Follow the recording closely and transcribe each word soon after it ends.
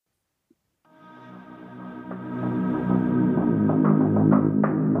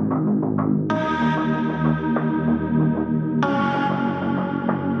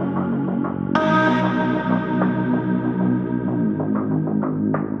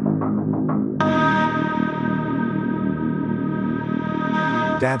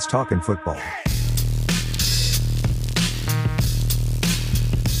Dad's Talking Football.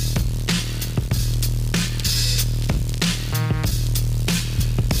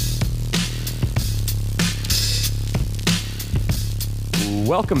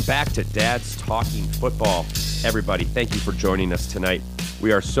 Welcome back to Dad's Talking Football. Everybody, thank you for joining us tonight.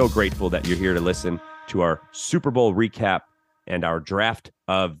 We are so grateful that you're here to listen to our Super Bowl recap and our draft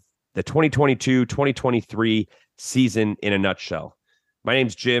of the 2022-2023 season in a nutshell. My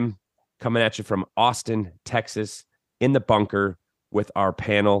name's Jim, coming at you from Austin, Texas, in the bunker with our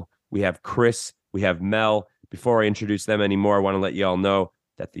panel. We have Chris, we have Mel. Before I introduce them anymore, I want to let you all know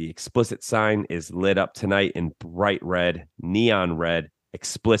that the explicit sign is lit up tonight in bright red, neon red,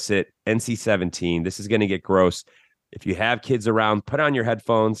 explicit, NC-17. This is going to get gross. If you have kids around, put on your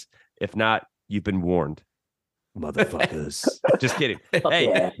headphones. If not, you've been warned. Motherfuckers. Just kidding.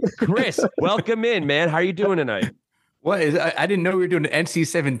 Hey, Chris, welcome in, man. How are you doing tonight? I didn't know we were doing an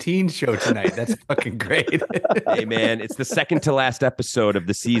NC-17 show tonight. That's fucking great. Hey, man, it's the second to last episode of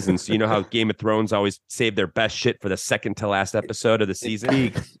the season. So you know how Game of Thrones always save their best shit for the second to last episode of the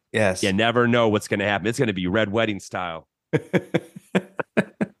season? Yes. You never know what's going to happen. It's going to be Red Wedding style.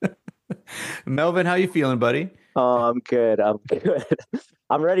 Melvin, how you feeling, buddy? Oh, I'm good.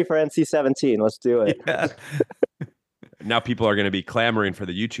 I'm ready for NC-17. Let's do it. Yeah. Now people are going to be clamoring for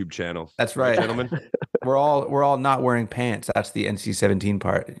the YouTube channel. That's right, gentlemen. We're all not wearing pants. That's the NC-17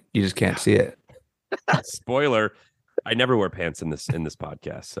 part. You just can't see it. Spoiler, I never wear pants in this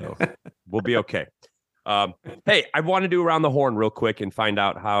podcast, so we'll be okay. Hey, I want to do around the horn real quick and find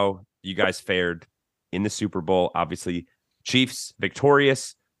out how you guys fared in the Super Bowl. Obviously, Chiefs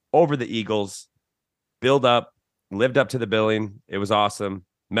victorious over the Eagles. Build up, lived up to the billing. It was awesome.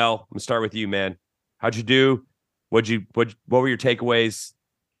 Mel, I'm gonna start with you, man. How'd you do? What were your takeaways?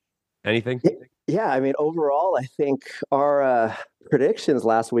 Anything? Yeah, I mean, overall, I think our predictions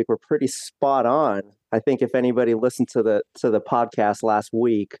last week were pretty spot on. I think if anybody listened to the podcast last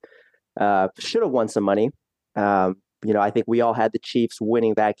week, should have won some money. I think we all had the Chiefs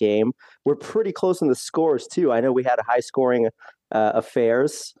winning that game. We're pretty close in the scores too. I know we had a high scoring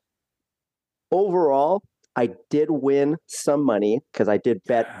affairs. Overall, I did win some money because I did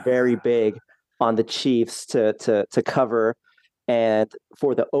bet very big on the Chiefs to cover and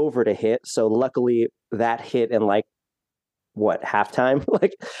for the over to hit. So luckily that hit in halftime?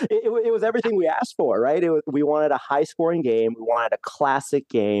 It was everything we asked for, right? We wanted a high scoring game. We wanted a classic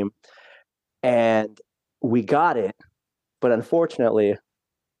game, and we got it. But unfortunately,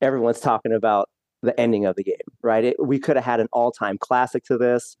 everyone's talking about the ending of the game, right? We could have had an all-time classic to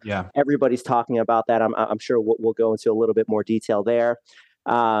this. Yeah. Everybody's talking about that. I'm sure we'll go into a little bit more detail there.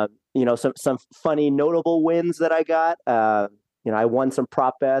 Some funny, notable wins that I got. I won some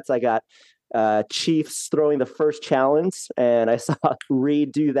prop bets. I got Chiefs throwing the first challenge, and I saw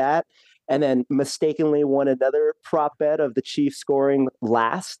Reed do that, and then mistakenly won another prop bet of the Chiefs scoring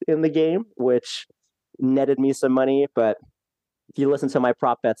last in the game, which netted me some money. But if you listen to my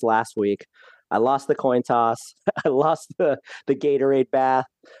prop bets last week, I lost the coin toss. I lost the Gatorade bath.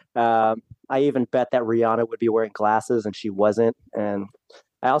 I even bet that Rihanna would be wearing glasses, and she wasn't. And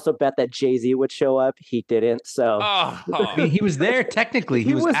I also bet that Jay-Z would show up. He didn't. So I mean, he was there technically.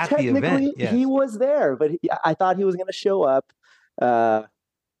 He was at the event. Yes. He was there, but I thought he was going to show up. But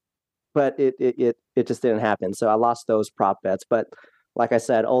it just didn't happen. So I lost those prop bets. But like I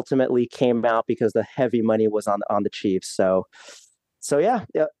said, ultimately came out because the heavy money was on the Chiefs. So yeah,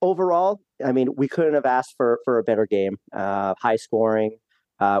 overall, I mean, we couldn't have asked for a better game, high scoring,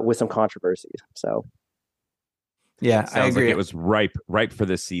 with some controversies. So. Yeah, Sounds I agree. like it was ripe for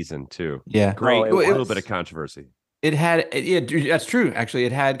this season too. Yeah, great. Oh, A little bit of controversy. It had, that's true. Actually,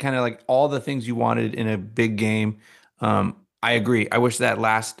 it had kind of like all the things you wanted in a big game. I agree. I wish that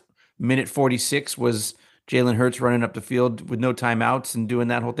last minute 46 was Jalen Hurts running up the field with no timeouts and doing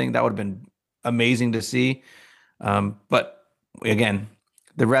that whole thing. That would have been amazing to see. But again,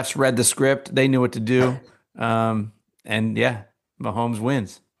 the refs read the script. They knew what to do. And yeah, Mahomes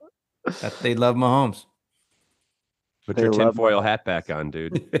wins. They love Mahomes. Put your tinfoil hat back on,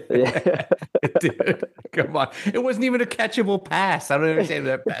 dude. Dude, come on. It wasn't even a catchable pass. I don't understand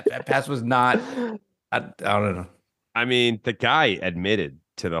that pass was not. I don't know. I mean, the guy admitted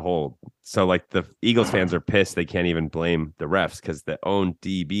to the hold. So, like, the Eagles fans are pissed. They can't even blame the refs because the own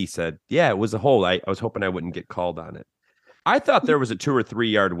DB said, yeah, it was a hold. I was hoping I wouldn't get called on it. I thought there was a 2 or 3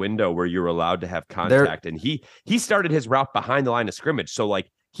 yard window where you were allowed to have contact. And he started his route behind the line of scrimmage. So,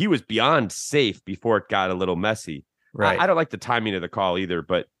 like, he was beyond safe before it got a little messy. Right. I don't like the timing of the call either,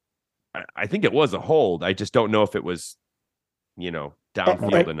 but I think it was a hold. I just don't know if it was,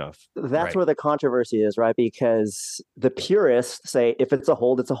 downfield Right. enough. That's Right. where the controversy is, right? Because the purists say if it's a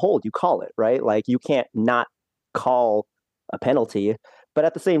hold, it's a hold. You call it, right? Like you can't not call a penalty, but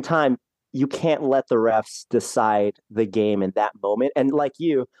at the same time, you can't let the refs decide the game in that moment. And like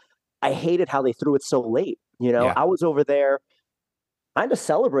you, I hated how they threw it so late. Yeah. I was over there kind of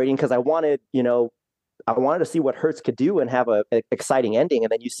celebrating because I wanted, I wanted to see what Hurts could do and have an exciting ending.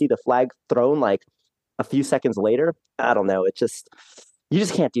 And then you see the flag thrown like a few seconds later. I don't know. You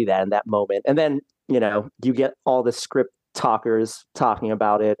just can't do that in that moment. And then, you get all the script talkers talking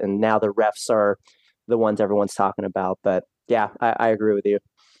about it. And now the refs are the ones everyone's talking about. But yeah, I agree with you.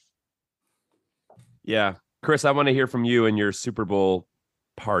 Yeah. Chris, I want to hear from you and your Super Bowl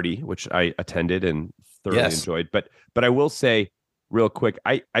party, which I attended and thoroughly enjoyed. But I will say real quick,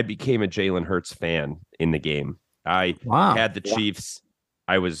 I became a Jalen Hurts fan in the game. I had the Chiefs.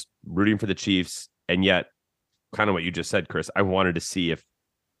 I was rooting for the Chiefs. And yet, kind of what you just said, Chris, I wanted to see if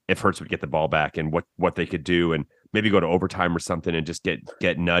Hurts would get the ball back and what they could do and maybe go to overtime or something and just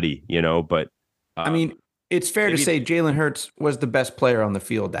get nutty, But I mean, it's fair to say Jalen Hurts was the best player on the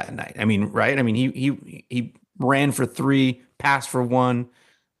field that night. I mean, right? I mean, he ran for 3, passed for 1.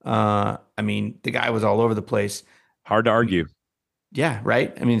 I mean, the guy was all over the place. Hard to argue. Yeah,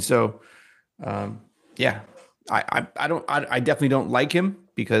 right. I mean, so yeah, I definitely don't like him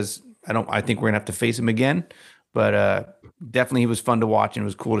because I think we're gonna have to face him again. But definitely he was fun to watch and it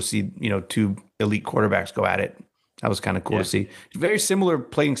was cool to see, 2 elite quarterbacks go at it. That was kind of cool to see. Very similar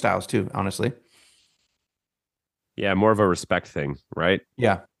playing styles too, honestly. Yeah, more of a respect thing, right?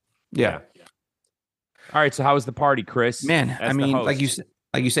 Yeah. All right, so how was the party, Chris? Man, I mean, like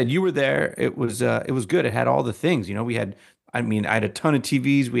you said, you were there. It was good. It had all the things. I had a ton of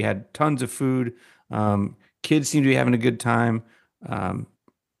TVs. We had tons of food. Kids seemed to be having a good time.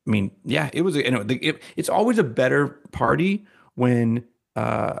 I mean, yeah, it was. It's always a better party when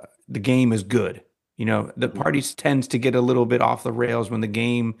the game is good. The party tends to get a little bit off the rails when the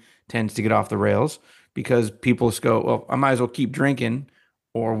game tends to get off the rails because people just go, well, I might as well keep drinking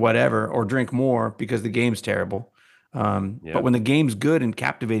or whatever, or drink more because the game's terrible. But when the game's good and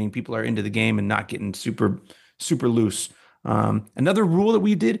captivating, people are into the game and not getting super, super loose. Another rule that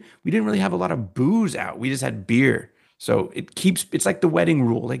we didn't really have a lot of booze out. We just had beer. So it's like the wedding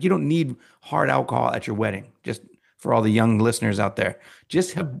rule. Like you don't need hard alcohol at your wedding. Just for all the young listeners out there,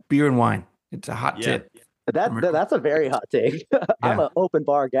 just have beer and wine. It's a hot tip. That's a very hot take. I'm an open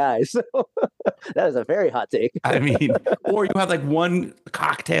bar guy, so that is a very hot take. I mean, or you have like one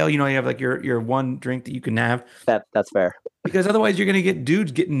cocktail, you have like your one drink that you can have. That's fair. Because otherwise you're gonna get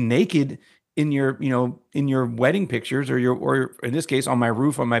dudes getting naked in your wedding pictures or in this case on my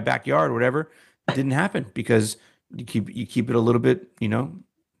roof, on my backyard, or whatever. It didn't happen because you keep it a little bit,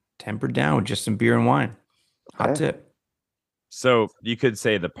 tempered down with just some beer and wine. Hot tip. So you could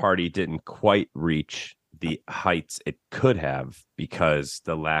say the party didn't quite reach the heights it could have because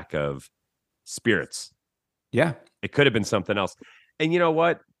the lack of spirits. Yeah. It could have been something else. And you know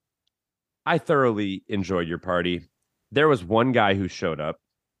what? I thoroughly enjoyed your party. There was one guy who showed up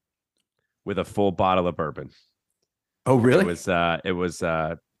with a full bottle of bourbon. Oh, really? It was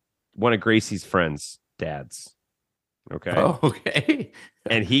one of Gracie's friends' dads. Okay. Oh, okay.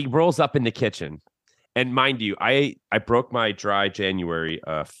 And he rolls up in the kitchen. And mind you, I broke my dry January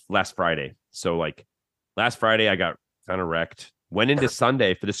last Friday. So like last Friday, I got kind of wrecked. Went into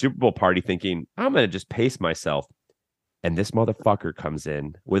Sunday for the Super Bowl party thinking, I'm going to just pace myself. And this motherfucker comes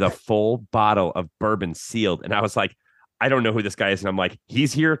in with a full bottle of bourbon sealed. And I was like, I don't know who this guy is. And I'm like,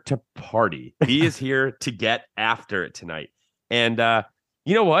 he's here to party. He is here to get after it tonight. And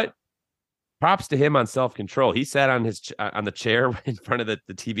you know what? Props to him on self-control. He sat on the chair in front of the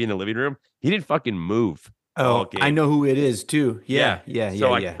TV in the living room. He didn't fucking move. Oh, I know who it is too. Yeah.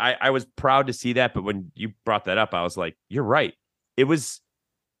 So I was proud to see that. But when you brought that up, I was like, you're right. It was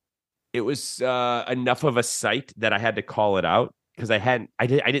enough of a sight that I had to call it out because I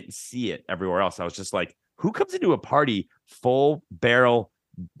didn't see it everywhere else. I was just like, who comes into a party full barrel,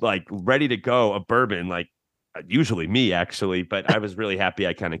 like ready to go of bourbon? Like usually me actually, but I was really happy.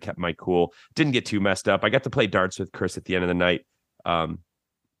 I kind of kept my cool, didn't get too messed up. I got to play darts with Chris at the end of the night.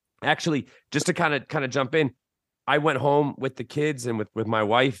 Actually, just to kind of jump in, I went home with the kids and with my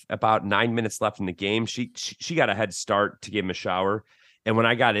wife about 9 minutes left in the game. She got a head start to give him a shower. And when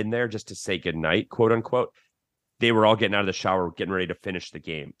I got in there just to say goodnight, quote unquote, they were all getting out of the shower, getting ready to finish the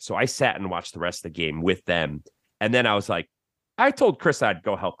game. So I sat and watched the rest of the game with them. And then I was like, I told Chris I'd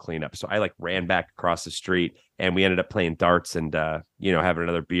go help clean up. So I like ran back across the street and we ended up playing darts and, having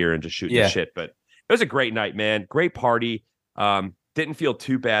another beer and just shooting the shit. But it was a great night, man. Great party. Didn't feel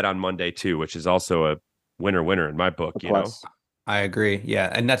too bad on Monday too, which is also a winner in my book, you know? I agree.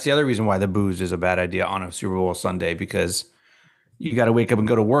 Yeah, and that's the other reason why the booze is a bad idea on a Super Bowl Sunday, because you got to wake up and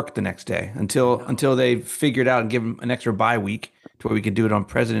go to work the next day until they figure it out and give them an extra bye week to where we can do it on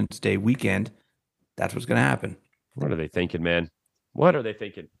President's Day weekend. That's what's going to happen. What are they thinking, man? What are they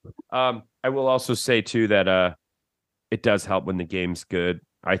thinking? I will also say too that it does help when the game's good.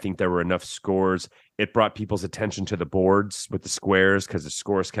 I think there were enough scores. It brought people's attention to the boards with the squares because the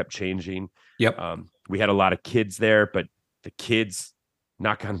scores kept changing. Yep. We had a lot of kids there, but the kids,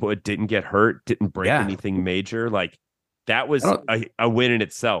 knock on wood, didn't get hurt, didn't break anything major. Like, that was a win in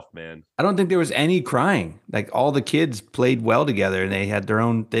itself, man. I don't think there was any crying. Like, all the kids played well together and they had their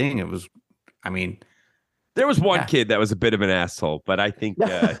own thing. It was, I mean, there was one kid that was a bit of an asshole, but I think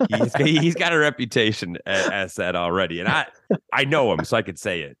he's got a reputation as that already. And I know him, so I could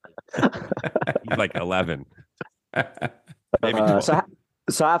say it. He's like 11. Maybe so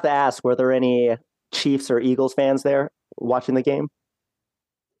I have to ask, were there any Chiefs or Eagles fans there watching the game?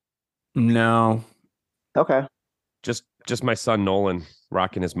 No. Okay. Just my son Nolan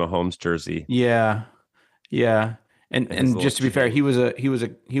rocking his Mahomes jersey. Yeah. And just to be fair, he was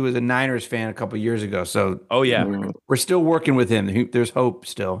a Niners fan a couple of years ago. So we're still working with him. There's hope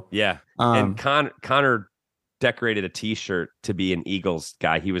still. Yeah. And Connor decorated a T-shirt to be an Eagles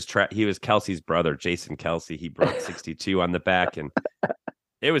guy. He was Kelsey's brother, Jason Kelsey. He brought 62 on the back, and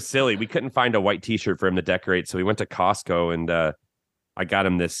it was silly. We couldn't find a white T-shirt for him to decorate, so we went to Costco and I got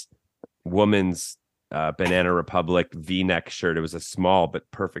him this woman's Banana Republic V-neck shirt. It was a small but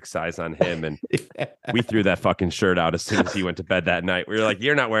perfect size on him, and we threw that fucking shirt out as soon as he went to bed that night. We were like,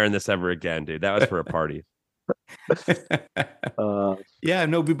 "You're not wearing this ever again, dude. That was for a party." Yeah,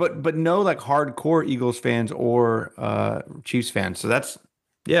 no, but no, like, hardcore Eagles fans or Chiefs fans. So that's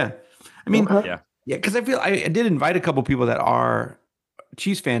I mean, because I feel I did invite a couple people that are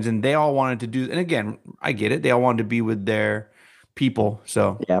Chiefs fans, and they all wanted to do. And again, I get it; they all wanted to be with their people.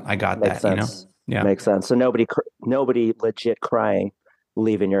 So I got that. Sense. Yeah, makes sense. So nobody legit crying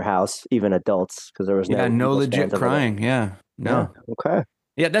leaving your house, even adults, because there was no legit crying. Yeah, no. Yeah. Okay.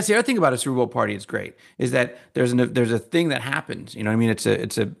 Yeah, that's the other thing about a Super Bowl party. It's great is that there's a thing that happens. You know what I mean?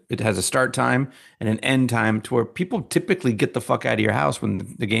 It has a start time and an end time to where people typically get the fuck out of your house when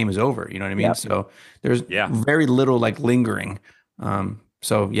the game is over. You know what I mean? Yep. So there's very little like lingering.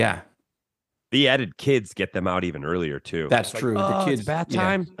 So yeah. The added kids get them out even earlier too. That's true. The kids bath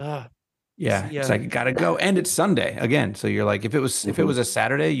time. Yeah, it's like, gotta go, and it's Sunday again. So you're like, if it was a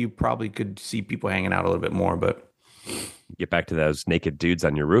Saturday, you probably could see people hanging out a little bit more. But get back to those naked dudes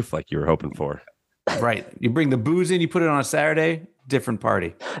on your roof like you were hoping for. Right. You bring the booze in, you put it on a Saturday, different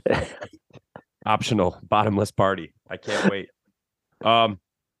party. Optional bottomless party. I can't wait.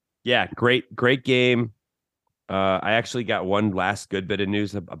 Yeah, great game. I actually got one last good bit of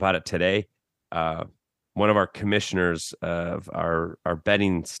news about it today. One of our commissioners of our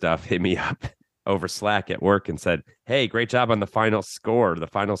betting stuff hit me up over Slack at work and said, "Hey, great job on the final score, the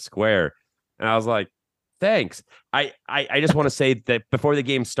final square." And I was like, "Thanks." I just want to say that before the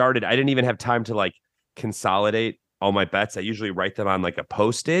game started, I didn't even have time to like consolidate all my bets. I usually write them on like a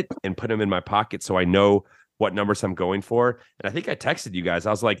Post-it and put them in my pocket so I know what numbers I'm going for. And I think I texted you guys.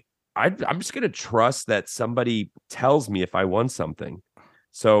 I was like, I'm just going to trust that somebody tells me if I won something.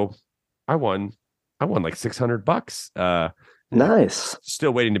 So I won like $600. Nice.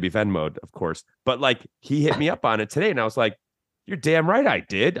 Still waiting to be Venmo'd, of course. But like, he hit me up on it today and I was like, "You're damn right I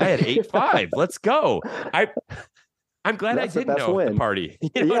did. I had 8-5. Let's go." I'm glad I didn't know the party.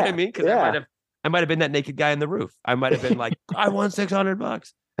 You know what I mean? Because I might have been that naked guy on the roof. I might have been like, "I won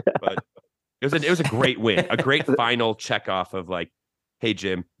 $600." But it was a great win, a great final check off of like, "Hey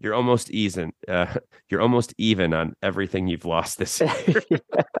Jim, you're almost even. You're almost even on everything you've lost this year."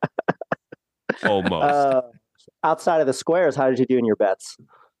 Almost. Outside of the squares, how did you do in your bets?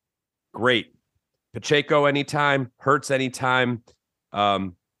 Great. Pacheco anytime, Hurts anytime.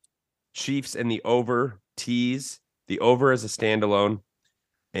 Chiefs and the over tease. The over as a standalone.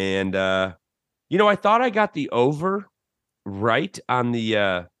 And I thought I got the over right on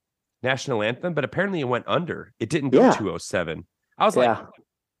the national anthem, but apparently it went under. It didn't go 207. I was like,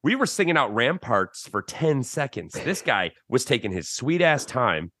 we were singing out Ramparts for 10 seconds. This guy was taking his sweet ass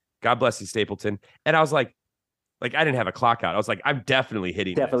time. God bless you, Stapleton. And I was like I didn't have a clock out. I was like, I'm definitely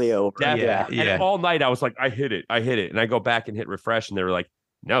hitting Definitely over. Definitely. Yeah. And all night I was like, I hit it. And I go back and hit refresh and they were like,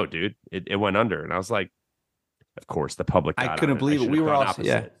 "No, dude, it went under." And I was like, of course, the public got I couldn't believe it. We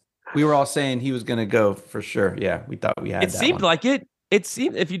were all saying he was going to go for sure. Yeah, we thought we had it. Seemed like it. It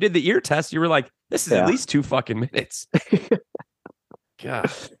seemed, if you did the ear test, you were like, this is at least 2 fucking minutes.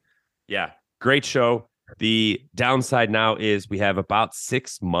 Gosh. Yeah, great show. The downside now is we have about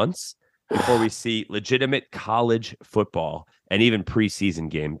 6 months before we see legitimate college football. and even preseason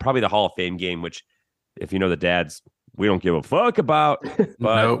game, probably the Hall of Fame game, which if you know the dads, we don't give a fuck about,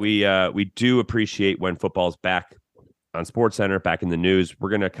 but Nope. we do appreciate when football's back on SportsCenter, back in the news. We're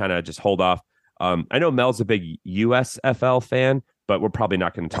going to kind of just hold off. I know Mel's a big USFL fan, but we're probably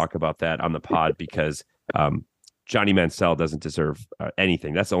not going to talk about that on the pod because Johnny Mansell doesn't deserve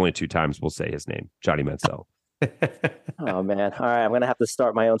anything. That's the only 2 times we'll say his name, Johnny Mansell. Oh man! All right, I'm gonna have to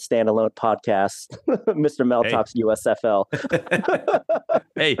start my own standalone podcast, Mr. Mel Talks USFL.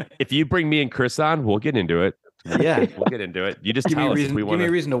 Hey, if you bring me and Chris on, we'll get into it. Yeah, we'll get into it. You just give me tell a us reason. if we want. Give me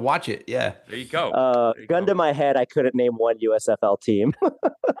a reason to watch it. Yeah. There you go. Gun to my head, I couldn't name one USFL team.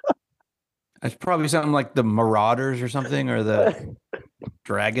 It's probably something like the Marauders or something, or the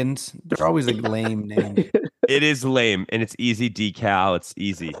Dragons. They're always like lame names. It is lame, and it's easy decal. It's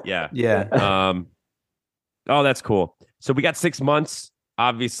easy. Yeah. Yeah. Oh, that's cool. So we got 6 months.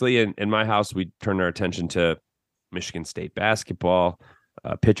 Obviously, in my house, we turned our attention to Michigan State basketball.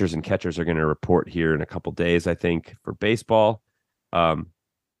 Pitchers and catchers are going to report here in a couple days, I think, for baseball. I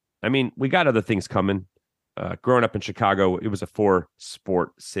mean, we got other things coming. Growing up in Chicago, it was a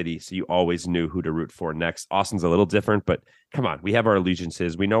 4-sport city, so you always knew who to root for next. Austin's a little different, but come on, we have our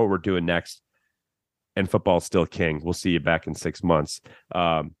allegiances. We know what we're doing next, and football's still king. We'll see you back in 6 months.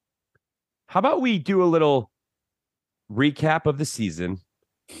 How about we do a little recap of the season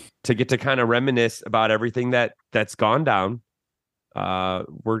to get to kind of reminisce about everything that's gone down.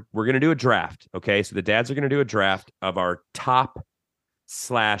 We're going to do a draft. Okay. So the dads are going to do a draft of our top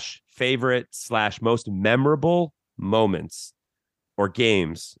 / favorite / most memorable moments or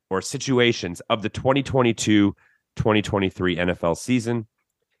games or situations of the 2022-2023 NFL season.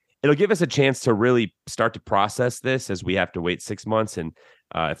 It'll give us a chance to really start to process this as we have to wait 6 months. And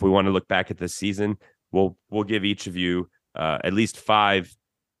if we want to look back at this season, we'll give each of you at least 5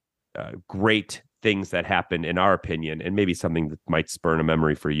 great things that happened in our opinion, and maybe something that might spurn a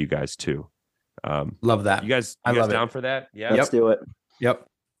memory for you guys too. Love that. You guys down for that? Yeah. Let's do it. Yep.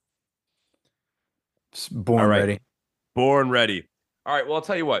 Born ready. Born ready. All right. Well, I'll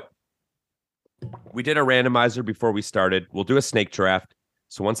tell you what. We did a randomizer before we started. We'll do a snake draft.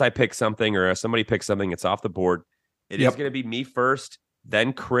 So once I pick something or somebody picks something, it's off the board. It is going to be me first,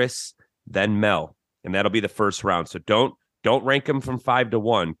 then Chris, then Mel, and that'll be the first round. So don't rank them from 5 to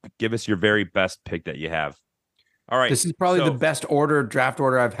 1. Give us your very best pick that you have. All right. This is probably the best draft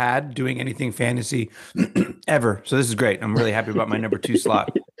order I've had doing anything fantasy ever. So this is great. I'm really happy about my number 2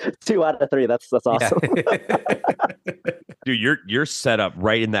 slot. 2 out of 3. That's awesome. Yeah. Dude, you're set up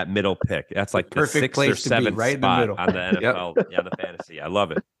right in that middle pick. That's like the Perfect 6th or place to be, 7th right in the spot middle. on the NFL, yeah, the fantasy. I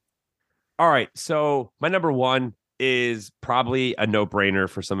love it. All right, so my number 1 is probably a no-brainer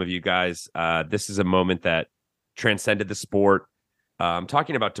for some of you guys. This is a moment that transcended the sport. I'm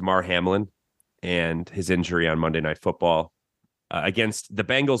talking about Damar Hamlin and his injury on Monday Night Football against the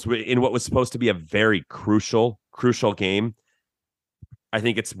Bengals in what was supposed to be a very crucial game. I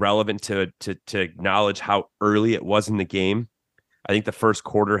think it's relevant to acknowledge how early it was in the game. I think the first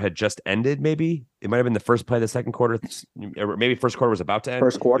quarter had just ended. Maybe it might have been the first play of the second quarter, or maybe first quarter was about to end.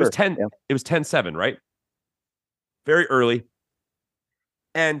 First quarter. It was 10-7, right? Very early.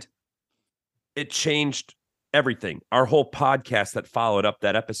 And it changed everything. Our whole podcast that followed up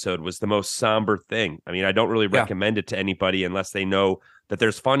that episode was the most somber thing. I mean, I don't really recommend it to anybody unless they know that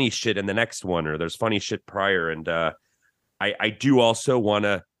there's funny shit in the next one or there's funny shit prior. And I do also want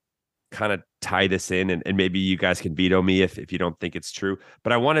to kind of tie this in, and maybe you guys can veto me if you don't think it's true,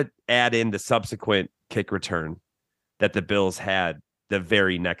 but I want to add in the subsequent kick return that the Bills had the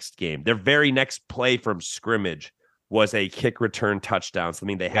very next game. Their very next play from scrimmage was a kick return touchdown,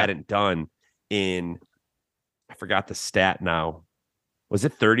 something they hadn't done in, I forgot the stat now. Was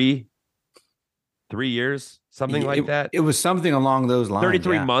it 33 years? Something like that? It was something along those lines.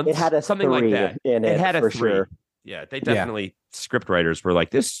 33 months? It had a something like that. In it had a 3. Sure. Yeah, they definitely, script writers were like,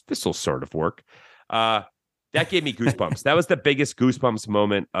 this will sort of work. That gave me goosebumps. That was the biggest goosebumps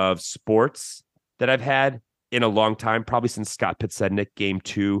moment of sports that I've had in a long time, probably since Scott Pitsednik, Game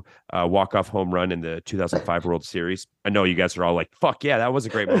 2, walk-off home run in the 2005 World Series. I know you guys are all like, fuck yeah, that was a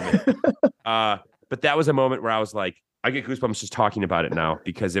great moment. But that was a moment where I was like, I get goosebumps just talking about it now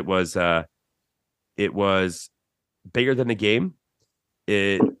because it was bigger than the game.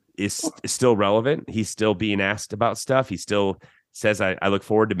 It is still relevant. He's still being asked about stuff. He still says, I look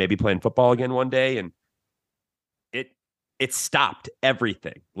forward to maybe playing football again one day. And it stopped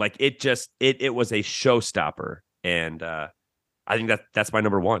everything. Like it was a showstopper. And I think that's my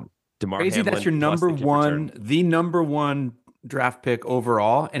number 1. Damar Crazy, Hamlin, that's your number 1, the number 1 draft pick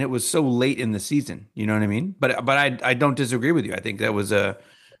overall, and it was so late in the season. You know what I mean? But I don't disagree with you. I think that was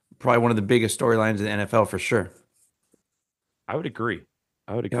probably one of the biggest storylines in the NFL for sure. I would agree.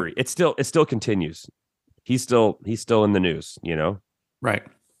 Yep. It still continues. He's still in the news, you know? Right.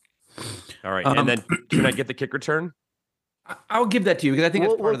 All right. And then can I get the kick return? I'll give that to you because I think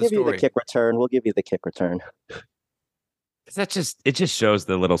it's part of the story. We'll give you the kick return. We'll give you the kick return. Because it just shows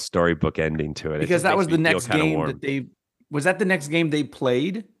the little storybook ending to it. Because that was the next game warm. that was that the next game they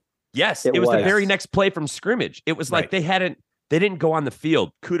played? Yes, it was the very next play from scrimmage. It was like they didn't go on the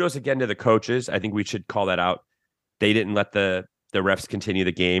field. Kudos again to the coaches. I think we should call that out. They didn't let the refs continue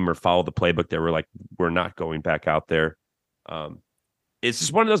the game or follow the playbook. They were like, we're not going back out there. It's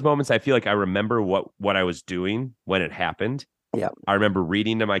just one of those moments I feel like I remember what I was doing when it happened. Yeah. I remember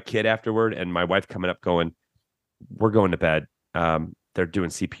reading to my kid afterward and my wife coming up going, we're going to bed. They're doing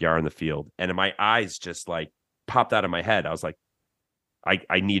CPR in the field. And my eyes just like popped out of my head. I was like,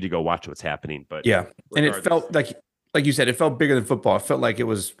 I need to go watch what's happening. But yeah. And it felt like you said, it felt bigger than football. It felt like it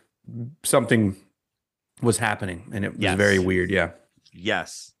was something was happening and it was very weird. Yeah.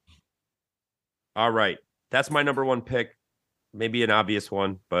 Yes. All right. That's my number one pick. Maybe an obvious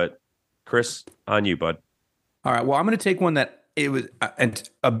one, but Chris, on you, bud. All right. Well, I'm going to take one that it was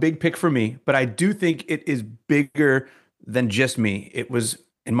a big pick for me, but I do think it is bigger than just me. It was,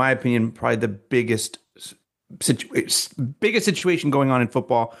 in my opinion, probably the biggest situation going on in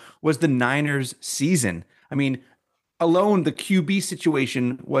football was the Niners season. I mean, alone the QB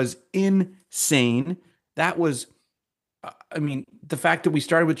situation was insane. That was, the fact that we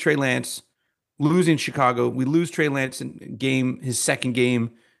started with Trey Lance losing Chicago, we lose Trey Lance in his second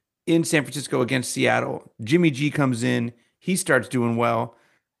game in San Francisco against Seattle. Jimmy G comes in, he starts doing well,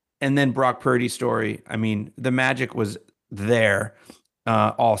 and then Brock Purdy's story. I mean, the magic was there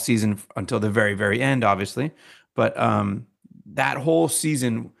all season until the very, very end, obviously. But that whole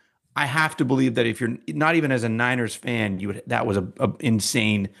season, I have to believe that if you're not even as a Niners fan, that was a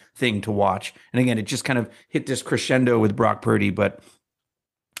insane thing to watch. And again, it just kind of hit this crescendo with Brock Purdy. But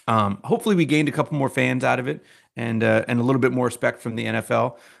hopefully, we gained a couple more fans out of it, and a little bit more respect from the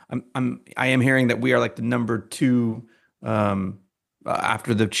NFL. I am hearing that we are like the number 2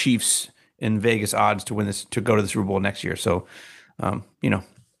 after the Chiefs in Vegas odds to win this, to go to the Super Bowl next year. So,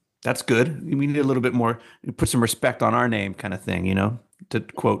 that's good. We need a little bit more, put some respect on our name, kind of thing, to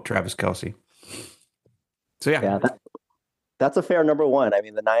quote Travis Kelce. So yeah, that's a fair number one. I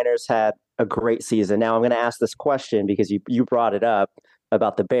mean, the Niners had a great season. Now I'm going to ask this question because you brought it up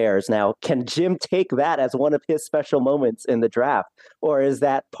about the Bears. Now, can Jim take that as one of his special moments in the draft, or is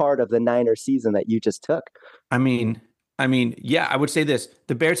that part of the Niners season that you just took? I mean, yeah, I would say this.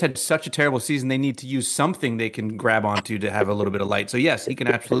 The Bears had such a terrible season. They need to use something they can grab onto to have a little bit of light. So yes, he can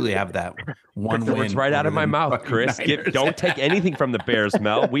absolutely have that one win. It's right out of my mouth, Chris. Don't take anything from the Bears,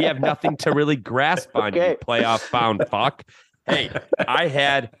 Mel. We have nothing to really grasp on, you playoff bound fuck. Hey, I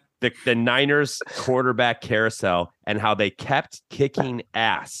had the Niners quarterback carousel and how they kept kicking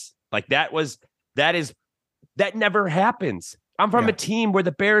ass. Like that never happens. I'm from a team where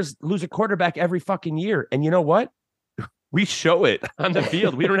the Bears lose a quarterback every fucking year. And you know what? We show it on the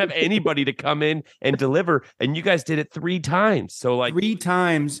field. We don't have anybody to come in and deliver. And you guys did it 3 times. So like 3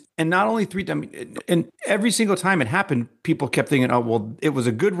 times, and not only 3 times, and every single time it happened, people kept thinking, oh, well, it was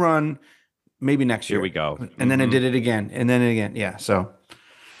a good run. Maybe next year. Here we go. And then it did it again. And then again. Yeah. So.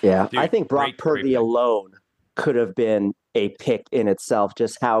 Yeah. Dude, I think Brock Purdy alone could have been a pick in itself,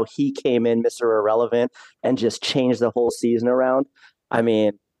 just how he came in, Mr. Irrelevant, and just changed the whole season around. I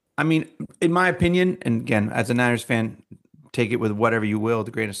mean, in my opinion, and again, as a Niners fan, take it with whatever you will,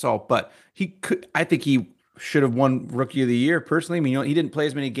 the grain of salt, but I think he should have won Rookie of the Year personally. I mean, he didn't play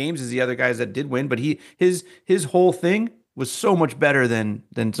as many games as the other guys that did win, but his whole thing was so much better than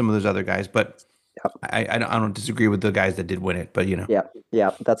some of those other guys. But I don't disagree with the guys that did win it, but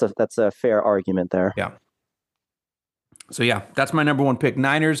Yeah. That's a fair argument there. Yeah. So yeah, that's my number one pick.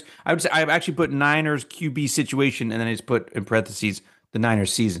 Niners. I would say I've actually put Niners QB situation, and then I just put in parentheses the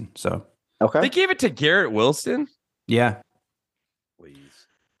Niners season. So they gave it to Garrett Wilson. Yeah. Please.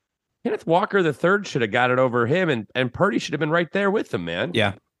 Kenneth Walker III should have got it over him, and Purdy should have been right there with him, man.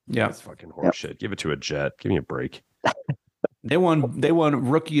 Yeah. Yeah. That's fucking horseshit. Give it to a Jet. Give me a break. They won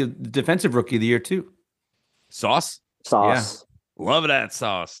defensive rookie of the year too. Sauce. Yeah. Love that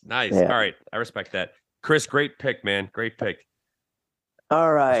sauce. Nice. Yeah. All right. I respect that. Chris, great pick, man. Great pick.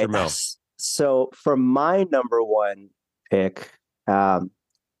 All right. So for my number one pick,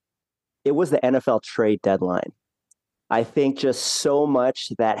 it was the NFL trade deadline. I think just so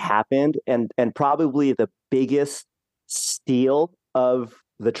much that happened, and probably the biggest steal of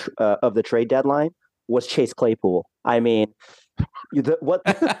the trade deadline was Chase Claypool. I mean, what?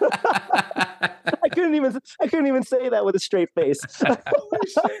 I couldn't even say that with a straight face. Holy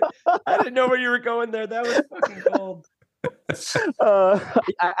shit. I didn't know where you were going there. That was fucking cold.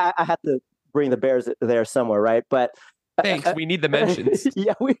 I have to bring the Bears there somewhere, right? But Thanks. We need the mentions.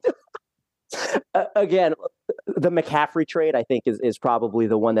 Yeah, we again, the McCaffrey trade, I think, is probably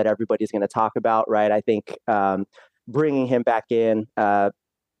the one that everybody's going to talk about, right? I think bringing him back in,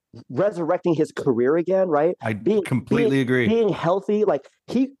 resurrecting his career again, right? I completely agree. Being healthy, like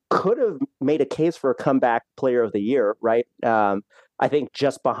he could have made a case for a comeback player of the year, right? I think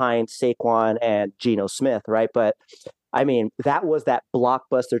just behind Saquon and Geno Smith, right? But I mean, that was that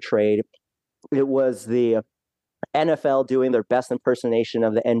blockbuster trade. It was the NFL doing their best impersonation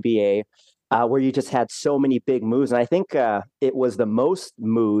of the NBA, where you just had so many big moves. And I think it was the most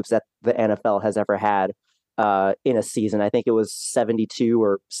moves that the NFL has ever had in a season. I think it was 72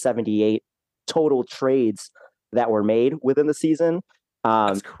 or 78 total trades that were made within the season.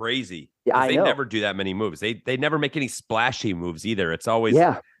 That's crazy. Yeah, they never do that many moves. They never make any splashy moves either. It's always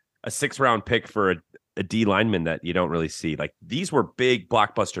a 6th-round pick for a D lineman that you don't really see. Like these were big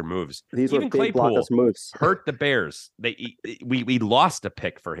blockbuster moves. These were big blockbuster moves. Hurt the Bears. We lost a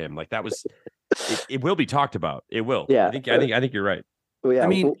pick for him. Like that was. It will be talked about. It will. Yeah. I think you're right. Well, yeah. I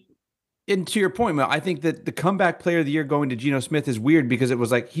mean, and to your point, Mel, I think that the comeback player of the year going to Geno Smith is weird because it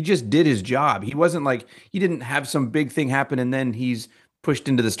was like he just did his job. He wasn't like he didn't have some big thing happen and then he's pushed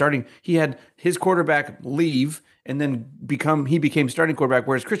into the starting. He had his quarterback leave and then he became starting quarterback,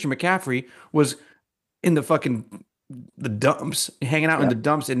 whereas Christian McCaffrey was in the dumps, hanging out in the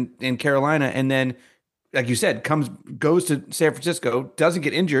dumps in Carolina, and then, like you said, goes to San Francisco, doesn't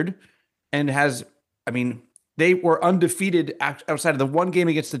get injured, and they were undefeated outside of the one game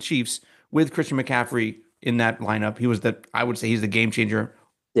against the Chiefs with Christian McCaffrey in that lineup. I would say he's the game changer,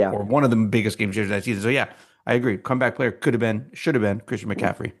 or one of the biggest game changers that season. So yeah, I agree. Comeback player should have been Christian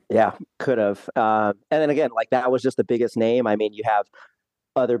McCaffrey. Yeah, could have. And then again, like that was just the biggest name. I mean, you have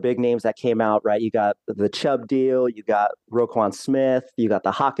other big names that came out, right? You got the Chubb deal, you got Roquan Smith, you got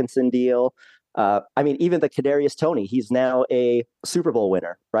the Hawkinson deal. I mean, even the Kadarius Toney, he's now a Super Bowl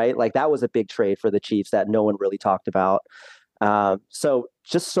winner, right? Like that was a big trade for the Chiefs that no one really talked about. So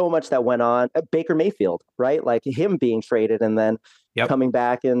just so much that went on. Baker Mayfield, right? Like him being traded and then coming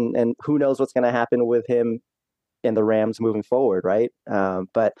back, and who knows what's going to happen with him in the Rams moving forward, right?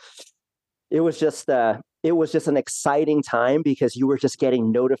 But it was just an exciting time because you were just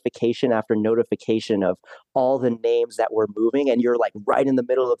getting notification after notification of all the names that were moving, and you're like right in the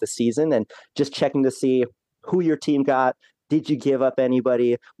middle of the season and just checking to see who your team got. Did you give up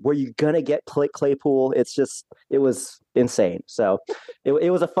anybody? Were you gonna get Claypool? It was insane. So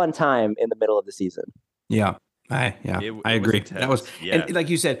it was a fun time in the middle of the season. Yeah. I agree. That was, and like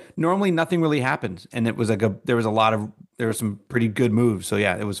you said, normally nothing really happens, and it was like there were some pretty good moves. So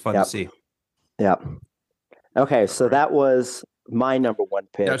yeah, it was fun to see. Yeah. Okay, so that was my number one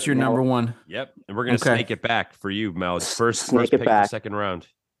pick. That's your number one. Yep, and we're gonna snake it back for you, Mel. It's first pick of the second round.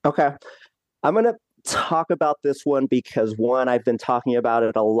 Okay, I'm gonna talk about this one because one, I've been talking about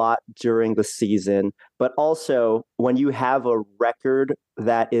it a lot during the season, but also when you have a record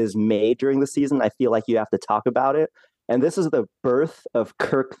that is made during the season, I feel like you have to talk about it. And this is the birth of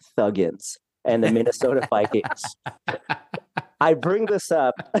Kirk Thuggins and the Minnesota Vikings. I bring this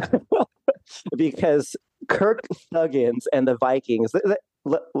up because Kirk Thuggins and the Vikings,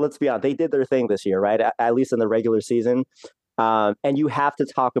 let's be honest, they did their thing this year, right? At least in the regular season. And you have to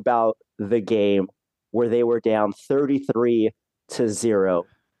talk about the game where they were down 33-0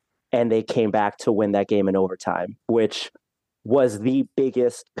 and they came back to win that game in overtime, which was the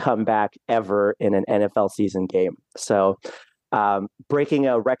biggest comeback ever in an NFL season game. So breaking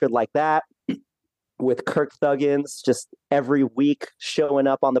a record like that with Kirk Thuggins just every week showing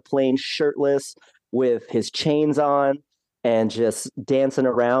up on the plane shirtless with his chains on and just dancing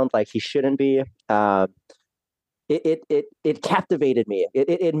around like he shouldn't be. It captivated me.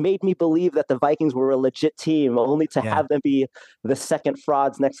 It made me believe that the Vikings were a legit team, only to have them be the second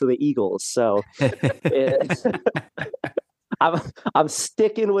frauds next to the Eagles. So I'm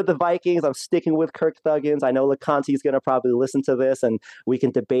sticking with the Vikings. I'm sticking with Kirk Thuggins. I know LeConte's going to probably listen to this, and we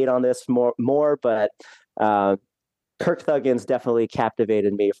can debate on this more. But Kirk Thuggins definitely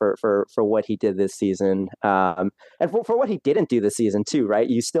captivated me for what he did this season, and for what he didn't do this season too. Right?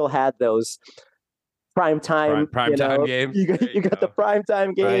 You still had those prime time games. You got the prime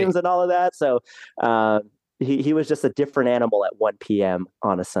time games and all of that. So he was just a different animal at 1 p.m.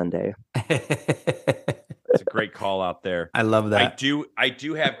 on a Sunday. It's a great call out there. I love that. I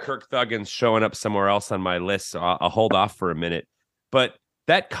do have Kirk Thuggins showing up somewhere else on my list, so I'll hold off for a minute. But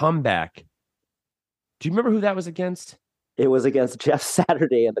that comeback, do you remember who that was against? It was against Jeff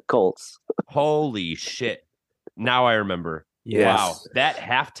Saturday and the Colts. Holy shit. Now I remember. Yes. Wow. That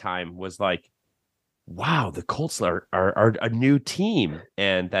halftime was like, wow, the Colts are a new team,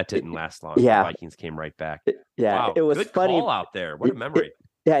 and that didn't last long. Yeah. The Vikings came right back. Yeah, Wow, it was good funny. call out there. What a memory.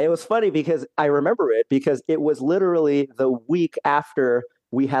 Yeah, it was funny because I remember it because it was literally the week after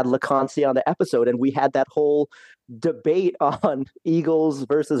we had LeConte on the episode, and we had that whole debate on Eagles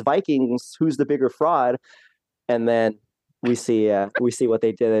versus Vikings, who's the bigger fraud, and then we see what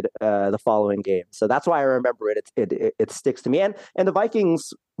they did the following game. So that's why I remember it. It sticks to me, and the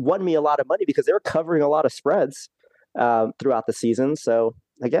Vikings won me a lot of money because they were covering a lot of spreads throughout the season. So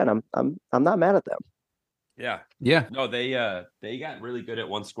again, I'm not mad at them. Yeah. No, they got really good at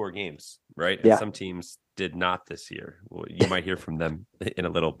one-score games, right? And Yeah. some teams did not this year. Well, you might hear from them in a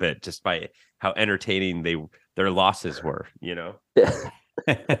little bit, just by how entertaining their losses were.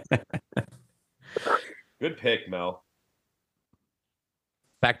 Good pick, Mel.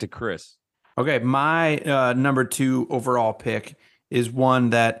 Back to Chris. Okay, my number 2 overall pick is one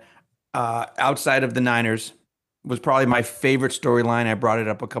that outside of the Niners was probably my favorite storyline. I brought it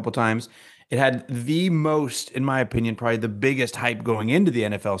up a couple times. It had the most, in my opinion, probably the biggest hype going into the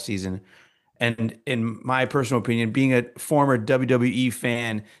NFL season. And in my personal opinion, being a former WWE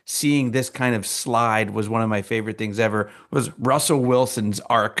fan, seeing this kind of slide was one of my favorite things ever. Was Russell Wilson's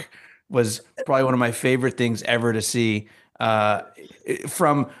arc was probably one of my favorite things ever to see.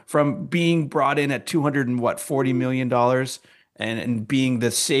 From being brought in at $240 million and being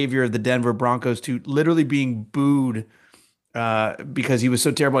the savior of the Denver Broncos to literally being booed because he was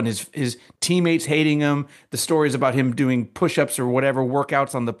so terrible and his teammates hating him. The stories about him doing push-ups or whatever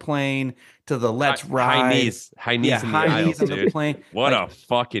workouts on the plane to the let's ride. High knees in the high aisles, knees on the dude. plane. What Like, a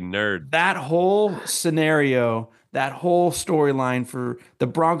fucking nerd. that whole scenario, that whole storyline for the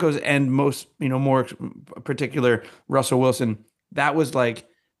Broncos and most, more particular Russell Wilson, that was like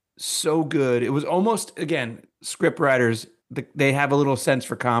so good. It was almost, again, script writers, they have a little sense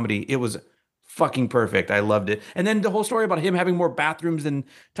for comedy. It was fucking perfect. I loved it. And then the whole story about him having more bathrooms than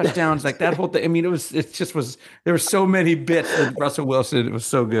touchdowns, like that whole thing. I mean, there were so many bits with Russell Wilson. It was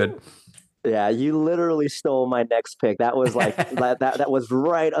so good. Yeah, you literally stole my next pick. That was like that was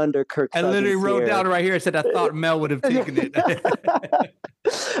right under Kirk Cousins. I literally wrote down right here. I said I thought Mel would have taken it.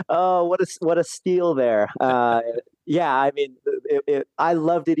 Oh, what a steal there. Yeah, I mean, I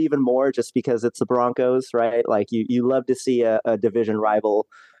loved it even more just because it's the Broncos, right? Like you love to see a division rival,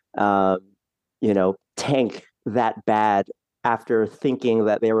 tank that bad after thinking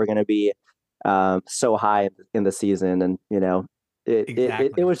that they were going to be so high in the season, and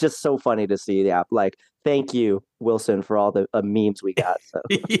Exactly. it was just so funny to see. Yeah, like thank you, Wilson, for all the memes we got. So.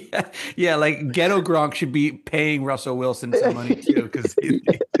 yeah, like Ghetto Gronk should be paying Russell Wilson some money too, because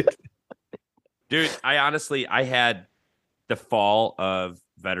dude, I had the fall of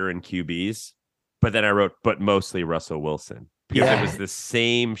veteran QBs, but then I wrote, but mostly Russell Wilson, because it was the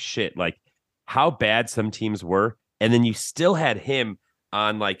same shit. Like how bad some teams were, and then you still had him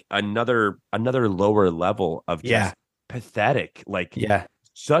on like another lower level of just pathetic. Like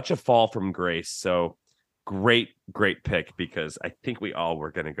such a fall from grace. So great pick, because I think we all were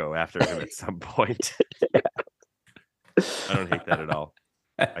going to go after him at some point. I don't hate that at all.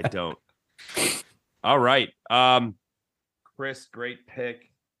 I don't. All right. Chris, great pick.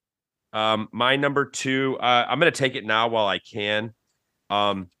 My number 2, I'm going to take it now while I can.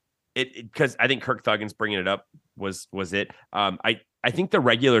 Because I think Kirk Thuggins bringing it up was it. I think the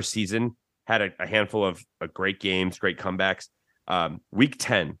regular season had a handful of great games, great comebacks. Week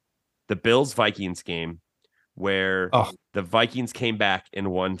 10, the Bills-Vikings game, where the Vikings came back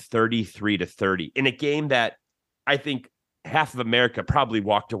and won 33-30 in a game that I think half of America probably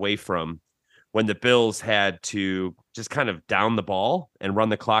walked away from, when the Bills had to just kind of down the ball and run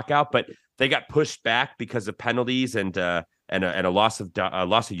the clock out, but they got pushed back because of penalties and a loss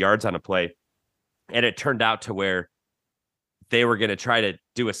of yards on a play, and it turned out to where they were going to try to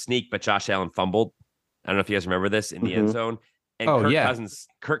do a sneak, but Josh Allen fumbled. I don't know if you guys remember this, in the end zone, and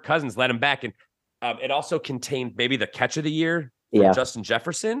Kirk Cousins led him back, and it also contained maybe the catch of the year from Justin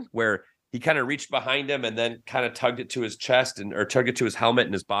Jefferson, where he kind of reached behind him and then kind of tugged it to his chest or tugged it to his helmet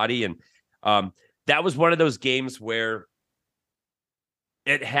and his body, and that was one of those games where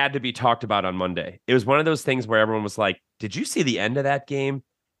it had to be talked about on Monday. It was one of those things where everyone was like, did you see the end of that game?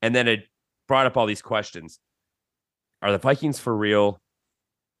 And then it brought up all these questions. Are the Vikings for real?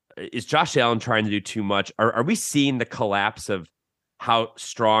 Is Josh Allen trying to do too much? Are we seeing the collapse of how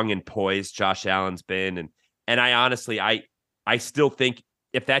strong and poised Josh Allen's been? And I honestly, I still think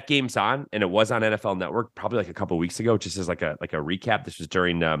if that game's on, and it was on NFL Network probably like a couple of weeks ago, just as like a recap. This was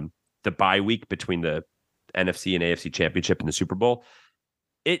during the bye week between the NFC and AFC Championship and the Super Bowl.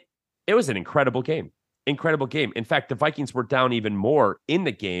 It was an incredible game. In fact, the Vikings were down even more in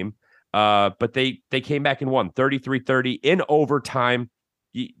the game, But they came back and won 33-30 in overtime.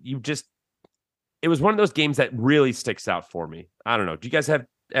 It was one of those games that really sticks out for me. I don't know. Do you guys have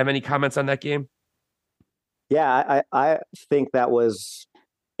any comments on that game? Yeah, I think that was,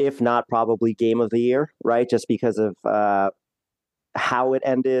 if not probably game of the year, right? Just because of how it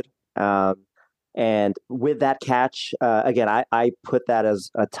ended. And with that catch, again, I put that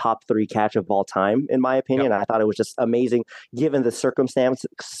as a top 3 catch of all time, in my opinion. Yep. I thought it was just amazing given the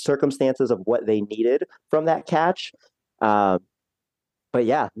circumstances of what they needed from that catch. But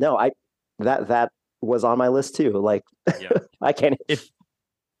yeah, no, that was on my list too. Like, yeah. I can't.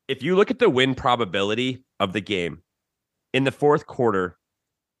 If you look at the win probability of the game in the fourth quarter,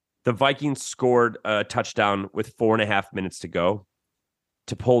 the Vikings scored a touchdown with 4.5 minutes to go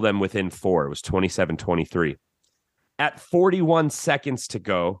to pull them within 4. It was 27-23. At 41 seconds to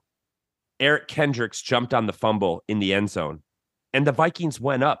go, Eric Kendricks jumped on the fumble in the end zone, and the Vikings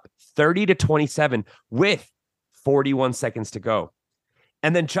went up 30-27 with 41 seconds to go.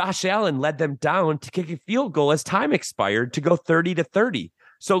 And then Josh Allen led them down to kick a field goal as time expired to go 30-30.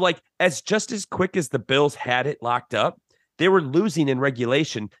 So like as quick as the Bills had it locked up, they were losing in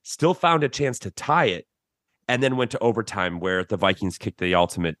regulation, still found a chance to tie it, and then went to overtime where the Vikings kicked the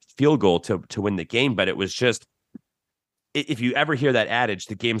ultimate field goal to win the game. But it was just, if you ever hear that adage,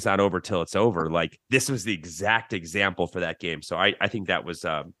 the game's not over till it's over, like this was the exact example for that game. So I think that was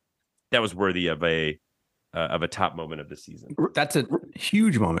worthy of a top moment of the season. That's a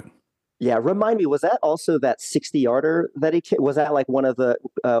huge moment. Yeah, remind me, was that also that 60-yarder that he was that like one of the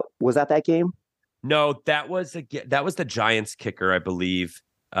was that game? No, that was the Giants kicker, I believe,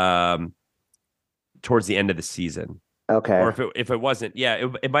 towards the end of the season. Okay. Or if it wasn't, yeah,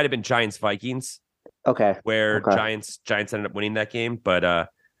 it might have been Giants Vikings. Okay. Where Giants ended up winning that game, but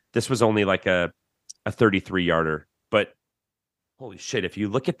this was only like a 33-yarder. But holy shit, if you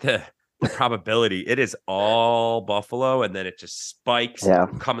look at the probability, it is all Buffalo, and then it just spikes,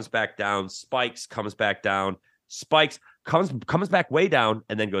 comes back down, spikes, comes back down, spikes, comes back way down,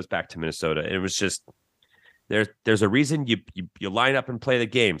 and then goes back to Minnesota. And it was just there's a reason you line up and play the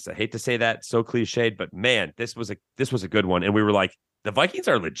games. I hate to say that, so cliched, but man, this was a good one. And we were like, the Vikings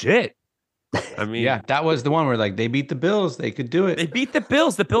are legit. I mean, yeah, that was the one where like they beat the Bills, they could do it. They beat the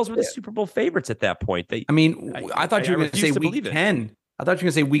Bills. The Bills were the Super Bowl favorites at that point. I thought you were going to say week 10. I thought you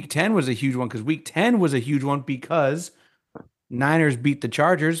were going to say week 10 was a huge one because week 10 was a huge one because Niners beat the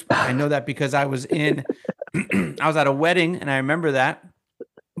Chargers. I know that because I was I was at a wedding and I remember that.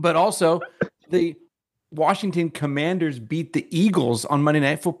 But also the Washington Commanders beat the Eagles on Monday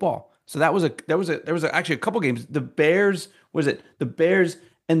Night Football. So there was actually a couple games. The Bears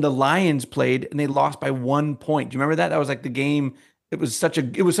and the Lions played and they lost by 1 point. Do you remember that? That was like the game. It was such a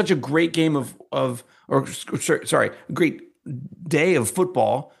great game great day of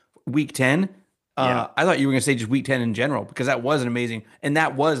football, week 10. I thought you were going to say just week 10 in general, because that was an amazing, and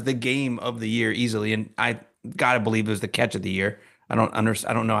that was the game of the year easily. And I got to believe it was the catch of the year. I don't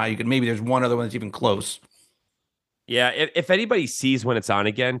know how you could, maybe there's one other one that's even close. Yeah. If anybody sees when it's on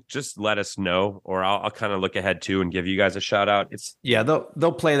again, just let us know, or I'll kind of look ahead too and give you guys a shout out.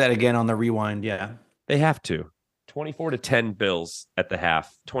 They'll play that again on the rewind. Yeah. They have to. 24-10 Bills at the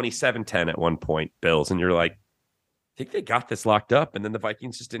half, 27-10 at one point Bills. And you're like, I think they got this locked up, and then the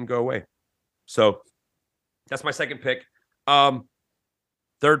Vikings just didn't go away. So that's my second pick.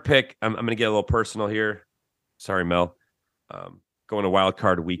 Third pick, I'm going to get a little personal here. Sorry, Mel. Going to wild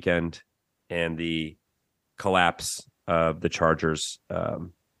card weekend and the collapse of the Chargers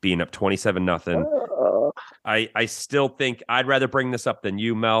being up 27-0. I still think I'd rather bring this up than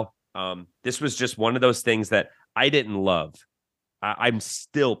you, Mel. This was just one of those things that I didn't love. I'm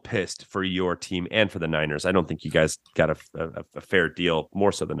still pissed for your team and for the Niners. I don't think you guys got a fair deal,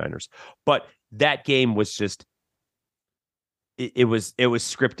 more so the Niners. But that game was just, it was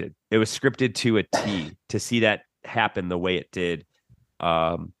scripted. It was scripted to a T to see that happen the way it did.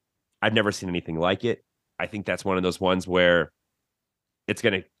 I've never seen anything like it. I think that's one of those ones where it's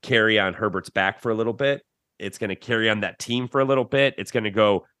going to carry on Herbert's back for a little bit. It's going to carry on that team for a little bit. It's going to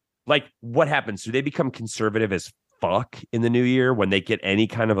go, like, what happens? Do they become conservative as fuck in the new year when they get any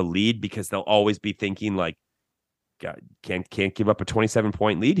kind of a lead, because they'll always be thinking like, God, can't give up a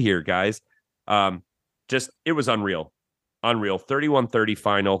 27-point lead here, guys. It was unreal. 31-30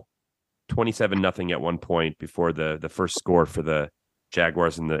 final, 27-0 at one point before the first score for the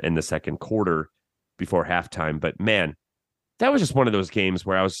Jaguars in the second quarter before halftime. But man, that was just one of those games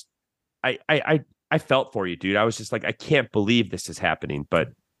where I felt for you, dude. I was just like, I can't believe this is happening, but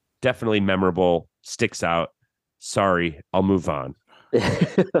definitely memorable, sticks out. Sorry, I'll move on.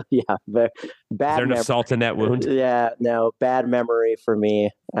 Yeah, Is bad there enough memory. salt in that wound? Yeah, no, bad memory for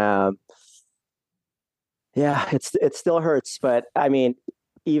me. Yeah, it still hurts, but I mean,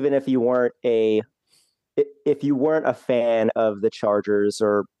 even if you weren't a fan of the Chargers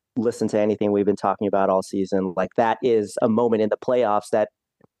or listen to anything we've been talking about all season, like that is a moment in the playoffs that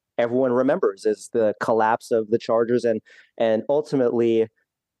everyone remembers is the collapse of the Chargers and ultimately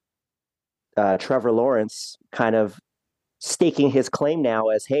Trevor Lawrence kind of staking his claim now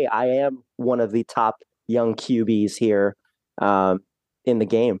as, hey, I am one of the top young QBs here in the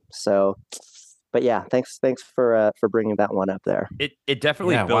game. So, but yeah, thanks for bringing that one up there. It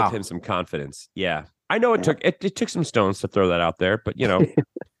definitely Yeah, built wow. him some confidence. Yeah, I know Yeah. it took some stones to throw that out there, but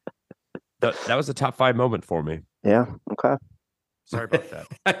that was a top 5 moment for me. Yeah. Okay. Sorry about that.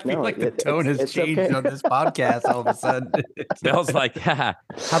 I feel No, like the tone has it's changed okay. on this podcast all of a sudden. Mel's like, how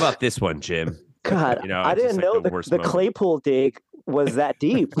about this one, Jim? God, I it's just didn't like know the worst the moment. Claypool dig was that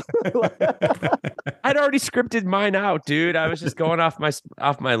deep. I'd already scripted mine out, dude. I was just going off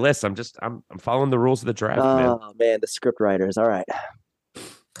my list. I'm following the rules of the draft, man. Oh man, the script writers. All right.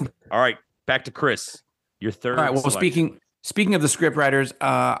 All right, back to Chris. Your third. All right. Well, selection. speaking of the script writers,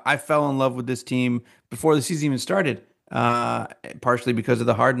 I fell in love with this team before the season even started. Partially because of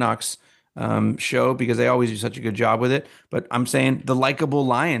the Hard Knocks show, because they always do such a good job with it. But I'm saying the likable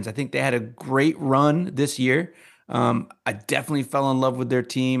Lions. I think they had a great run this year. I definitely fell in love with their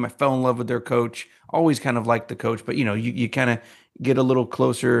team. I fell in love with their coach. Always kind of liked the coach, but you kind of get a little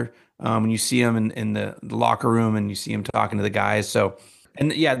closer when you see him in the locker room and you see him talking to the guys. So.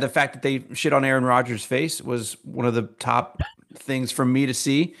 And yeah, the fact that they shit on Aaron Rodgers' face was one of the top things for me to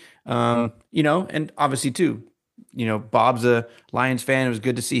see. And obviously too, Bob's a Lions fan. It was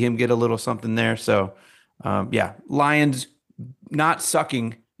good to see him get a little something there. So, yeah, Lions not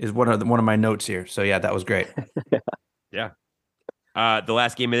sucking is one of my notes here. So yeah, that was great. Yeah. The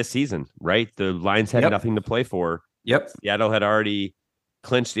last game of the season, right? The Lions had Yep. nothing to play for. Yep. Seattle had already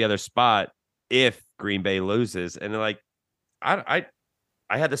clinched the other spot if Green Bay loses, and they're like,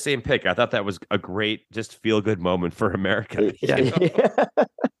 I had the same pick. I thought that was a great, just feel good moment for America. Yeah.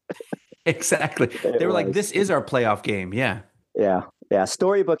 Exactly. They were like, this is our playoff game. Yeah. Yeah.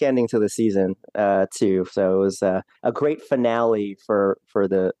 Storybook ending to the season, too. So it was a great finale for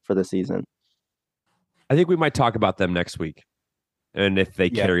the season. I think we might talk about them next week, and if they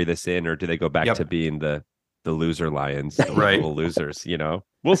Yeah. carry this in, or do they go back Yep. to being the loser Lions, the Right. likable losers?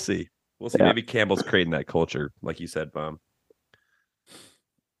 We'll see. We'll see. Yeah. Maybe Campbell's creating that culture, like you said, Bum.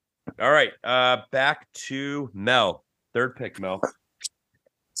 All right, back to Mel. Third pick, Mel.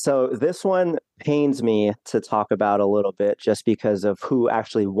 So this one pains me to talk about a little bit just because of who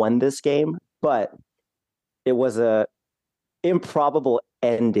actually won this game, but it was a improbable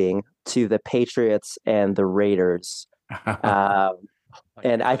ending to the Patriots and the Raiders.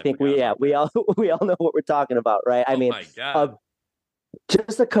 And I think we all know what we're talking about, right? I mean, my God.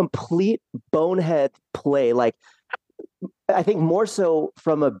 just a complete bonehead play. Like, I think more so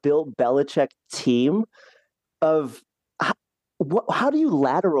from a Bill Belichick team of how do you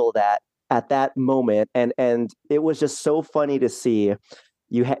lateral that at that moment? And it was just so funny to see.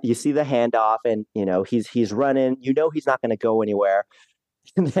 You see the handoff, and he's running. He's not going to go anywhere,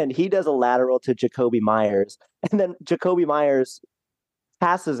 and then he does a lateral to Jacoby Myers, and then Jacoby Myers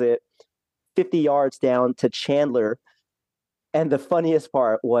passes it 50 yards down to Chandler. And the funniest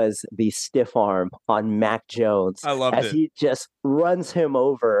part was the stiff arm on Mac Jones. I loved it. He just runs him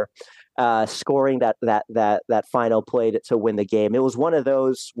over, scoring that final play to win the game. It was one of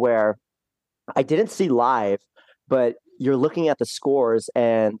those where I didn't see live, but you're looking at the scores,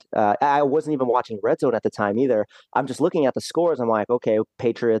 and I wasn't even watching Red Zone at the time either. I'm just looking at the scores. I'm like, okay,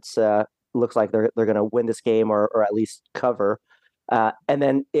 Patriots looks like they're going to win this game or at least cover. And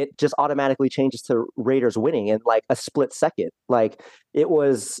then it just automatically changes to Raiders winning in like a split second. Like, it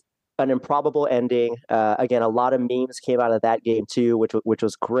was an improbable ending. Again, a lot of memes came out of that game too, which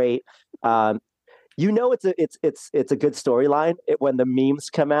was great. It's a good storyline when the memes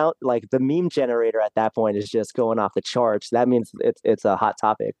come out. Like, the meme generator at that point is just going off the charts. That means it's a hot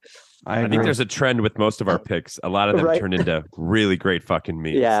topic. I think there's a trend with most of our picks. A lot of them turn into really great fucking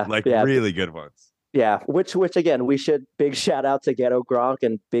memes. Yeah, really good ones. Yeah, which again, we should big shout out to Ghetto Gronk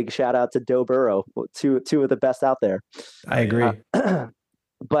and big shout out to Joe Burrow, two of the best out there. I agree.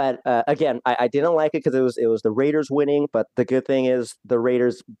 But again, I didn't like it because it was the Raiders winning. But the good thing is the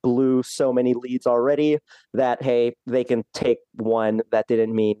Raiders blew so many leads already that, hey, they can take one that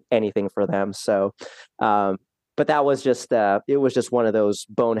didn't mean anything for them. So, but that was just it was just one of those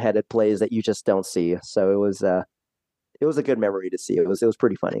boneheaded plays that you just don't see. So it was a good memory to see. It was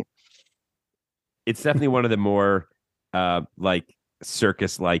pretty funny. It's definitely one of the more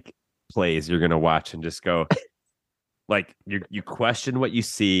circus like plays you're gonna watch and just go like you question what you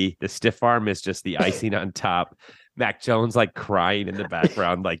see. The stiff arm is just the icing on top. Mac Jones like crying in the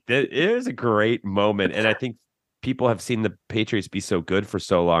background. Like it is a great moment. And I think people have seen the Patriots be so good for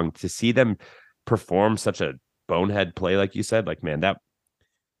so long, to see them perform such a bonehead play, like you said, like, man,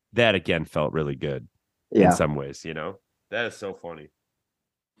 that again felt really good in some ways, That is so funny.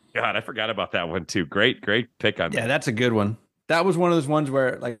 God, I forgot about that one too. Great pick on Yeah, that. that's a good one. That was one of those ones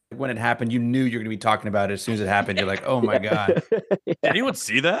where, like, when it happened, you knew you were going to be talking about it as soon as it happened. You're like, oh my God. Did anyone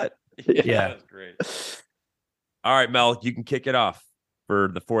see that? Yeah. That's great. All right, Mel, you can kick it off for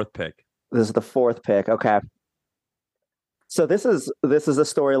the fourth pick. This is the fourth pick. Okay. So this is a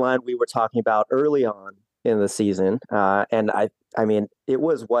storyline we were talking about early on in the season. And I mean, it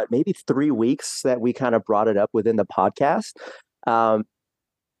was maybe 3 weeks that we kind of brought it up within the podcast.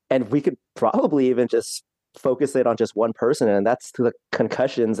 And we could probably even just focus it on just one person, and that's the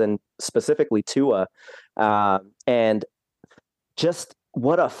concussions, and specifically Tua. And just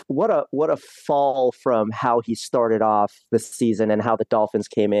what a fall from how he started off this season and how the Dolphins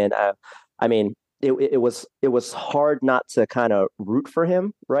came in. I mean, it was hard not to kind of root for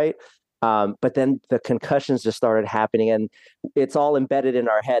him, right? But then the concussions just started happening, and it's all embedded in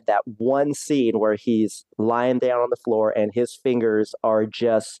our head. That one scene where he's lying down on the floor and his fingers are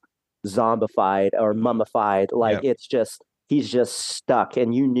just zombified or mummified. Like, it's just, he's just stuck,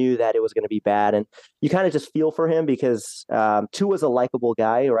 and you knew that it was going to be bad. And you kind of just feel for him because Tua's a likable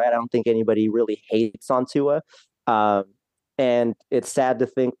guy, right? I don't think anybody really hates on Tua. And it's sad to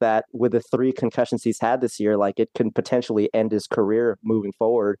think that with the 3 concussions he's had this year, like, it can potentially end his career moving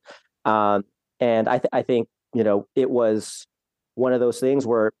forward. And I think, it was one of those things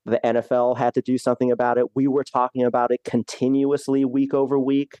where the NFL had to do something about it. We were talking about it continuously week over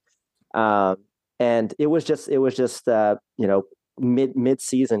week. And it was just mid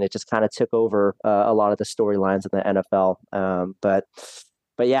season, it just kind of took over a lot of the storylines in the NFL.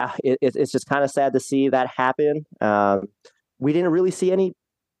 But yeah, it's just kind of sad to see that happen. We didn't really see any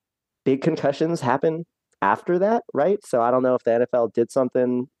big concussions happen after that, right? So I don't know if the NFL did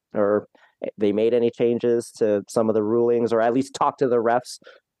something, or they made any changes to some of the rulings, or at least talk to the refs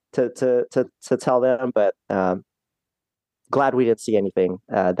to tell them. But glad we didn't see anything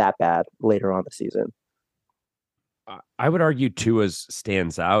that bad later on in the season. I would argue Tua's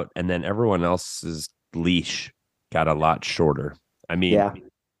stands out, and then everyone else's leash got a lot shorter. I mean,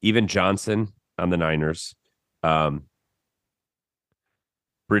 even Johnson on the Niners,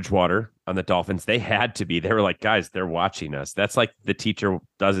 Bridgewater on the Dolphins, they were like, guys, they're watching us. That's like the teacher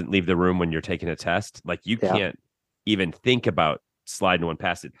doesn't leave the room when you're taking a test. Like, you can't even think about sliding one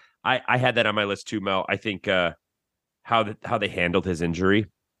past it. I had that on my list too, Mel. I think how they handled his injury,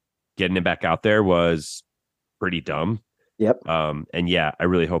 getting him back out there, was pretty dumb. Yep. And yeah, I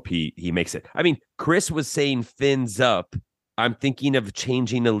really hope he makes it. I mean, Chris was saying fins up. I'm thinking of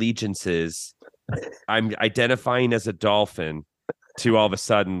changing allegiances. I'm identifying as a Dolphin, to all of a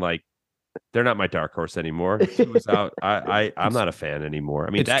sudden, like, they're not my dark horse anymore. He was out. I'm not a fan anymore. I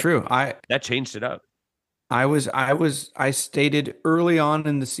mean, it's true. That changed it up. I stated early on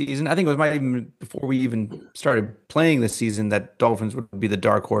in the season, I think it was even before we even started playing the season, that Dolphins would be the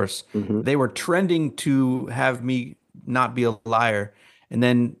dark horse. Mm-hmm. They were trending to have me not be a liar. And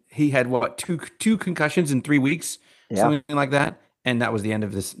then he had two concussions in 3 weeks, something like that. And that was the end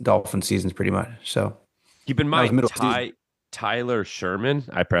of this Dolphin season, pretty much. So keep in mind, Tyler Sherman,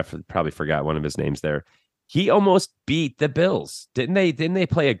 I probably forgot one of his names there. He almost beat the Bills. Didn't they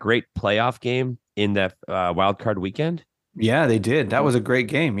play a great playoff game in that wild card weekend? Yeah, they did. That was a great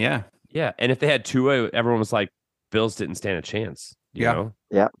game. Yeah. Yeah. And if they had Tua, everyone was like, Bills didn't stand a chance. You know?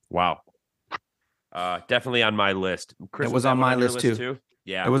 Yeah. Wow. Definitely on my list. Chris, it was on my list too.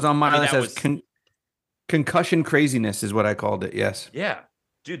 Yeah. It was on my list as concussion craziness is what I called it. Yes. Yeah.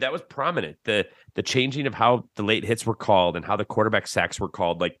 Dude, that was prominent. The changing of how the late hits were called and how the quarterback sacks were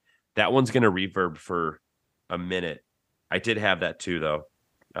called. Like, that one's going to reverb for a minute. I did have that too, though.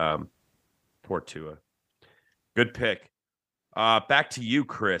 Poor Tua. Good pick. Back to you,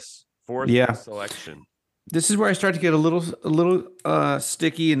 Chris. Fourth selection. This is where I start to get a little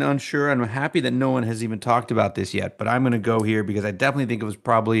sticky and unsure. I'm happy that no one has even talked about this yet, but I'm going to go here because I definitely think it's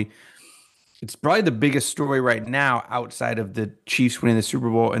probably the biggest story right now outside of the Chiefs winning the Super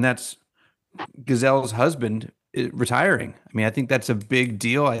Bowl, and that's Gazelle's husband retiring. I mean, I think that's a big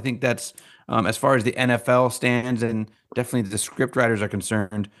deal. I think that's as far as the NFL stands and definitely the script writers are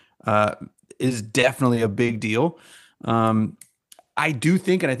concerned, is definitely a big deal. I do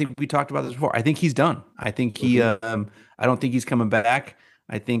think, and I think we talked about this before, I think he's done. I think I don't think he's coming back.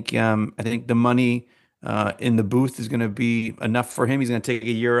 I think the money in the booth is going to be enough for him. He's going to take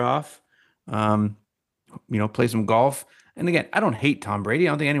a year off, play some golf. And again, I don't hate Tom Brady.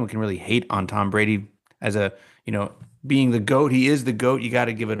 I don't think anyone can really hate on Tom Brady as being the GOAT. He is the GOAT. You got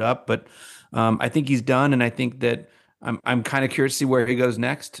to give it up. But I think he's done. And I think that I'm kind of curious to see where he goes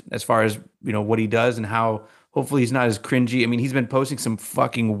next as far as, what he does and how hopefully he's not as cringy. I mean, he's been posting some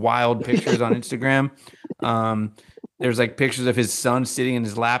fucking wild pictures on Instagram. There's like pictures of his son sitting in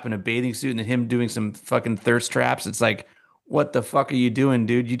his lap in a bathing suit and then him doing some fucking thirst traps. It's like, what the fuck are you doing,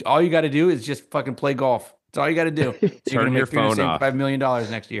 dude? All you got to do is just fucking play golf. That's all you got to do. Turn your phone off. $5 million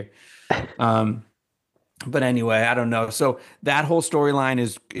next year. But anyway, I don't know. So that whole storyline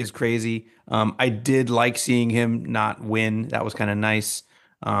is crazy. I did like seeing him not win. That was kind of nice.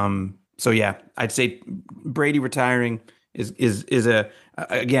 So yeah, I'd say Brady retiring is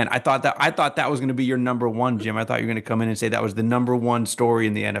again. I thought that was going to be your number one, Jim. I thought you were going to come in and say that was the number one story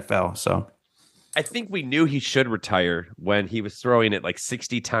in the NFL. So I think we knew he should retire when he was throwing it like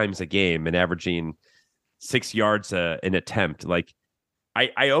 60 times a game and averaging 6 yards an attempt. Like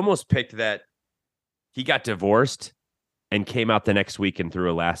I almost picked that he got divorced and came out the next week and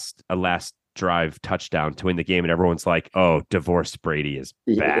threw a last drive touchdown to win the game, and everyone's like, "Oh, divorced Brady is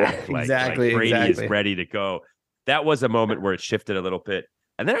back." Yeah, exactly. Brady is ready to go. That was a moment where it shifted a little bit,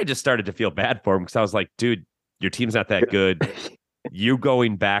 and then I just started to feel bad for him because I was like, "Dude, your team's not that good. You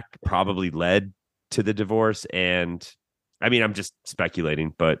going back probably led to the divorce." And I mean, I'm just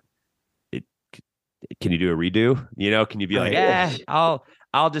speculating, but can you do a redo? Can you be like,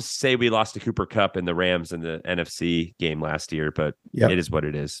 I'll just say we lost to Cooper Kupp and the Rams in the NFC game last year, but It is what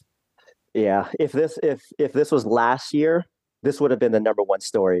it is. Yeah, if this was last year, this would have been the number one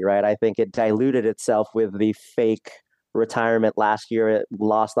story, right? I think it diluted itself with the fake retirement last year. It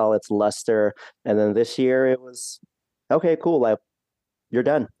lost all its luster, and then this year it was okay, cool. Like, you're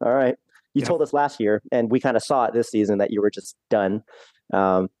done. All right, you told us last year, and we kind of saw it this season that you were just done.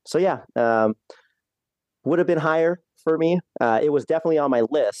 Would have been higher for me. It was definitely on my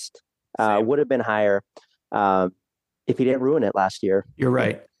list. Would have been higher if he didn't ruin it last year. You're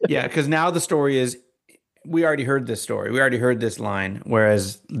right. Yeah, because now the story is we already heard this story. We already heard this line.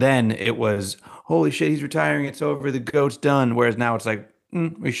 Whereas then it was, holy shit, he's retiring. It's over. The GOAT's done. Whereas now it's like,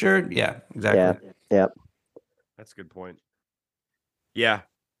 we sure? Yeah, exactly. Yeah. That's a good point. Yeah.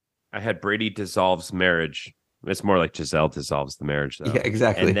 I had Brady dissolves marriage. It's more like Giselle dissolves the marriage, though. Yeah,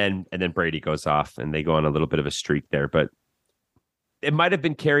 exactly. And then Brady goes off and they go on a little bit of a streak there. But it might have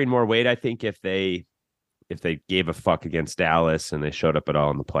been carrying more weight, I think, if they gave a fuck against Dallas and they showed up at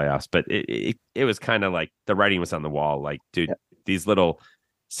all in the playoffs. But it was kind of like the writing was on the wall. Like, dude, these little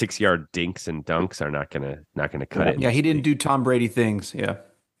 6-yard dinks and dunks are not gonna cut it. Yeah, he didn't do Tom Brady things. Yeah.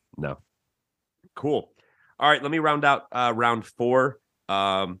 No. Cool. All right, let me round out round 4.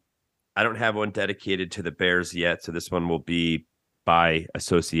 I don't have one dedicated to the Bears yet, so this one will be by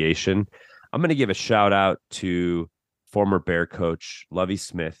association. I'm going to give a shout out to former Bear coach Lovie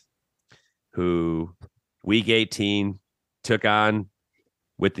Smith, who week 18 took on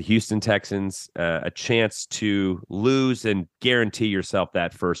with the Houston Texans a chance to lose and guarantee yourself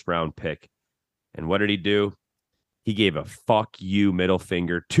that first round pick. And what did he do? He gave a fuck you middle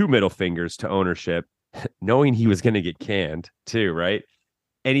finger, 2 middle fingers to ownership, knowing he was going to get canned too, right?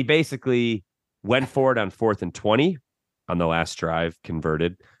 And he basically went for it on 4th and 20 on the last drive,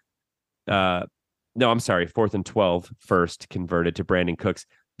 converted. No, I'm sorry, 4th and 12 first, converted to Brandon Cooks.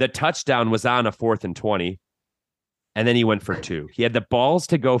 The touchdown was on a 4th and 20, and then he went for 2. He had the balls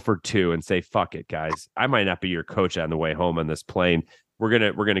to go for 2 and say, fuck it, guys. I might not be your coach on the way home on this plane. We're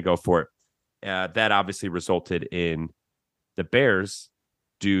gonna go for it. That obviously resulted in the Bears,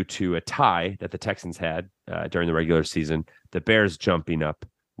 due to a tie that the Texans had during the regular season, the Bears jumping up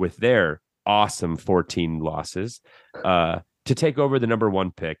with their awesome 14 losses to take over the number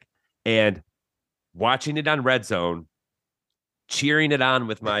 1 pick. And watching it on Red Zone, cheering it on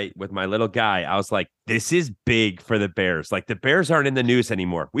with my little guy, I was like, this is big for the Bears. Like, the Bears aren't in the news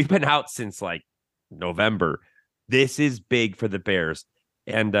anymore. We've been out since like November. This is big for the Bears.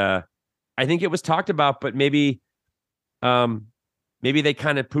 And I think it was talked about, but maybe they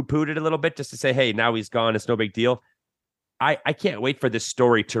kind of poo-pooed it a little bit just to say, hey, now he's gone. It's no big deal. I can't wait for this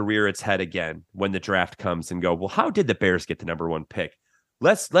story to rear its head again when the draft comes and go, well, how did the Bears get the number 1 pick?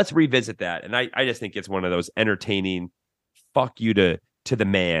 Let's revisit that. And I just think it's one of those entertaining fuck you to the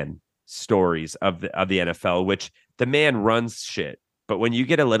man stories of the NFL, which the man runs shit. But when you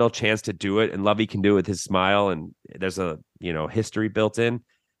get a little chance to do it, and Lovey can do it with his smile, and there's a history built in,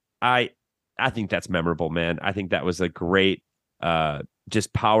 I think that's memorable, man. I think that was a great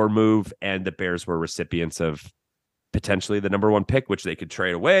just power move, and the Bears were recipients of potentially the number one pick, which they could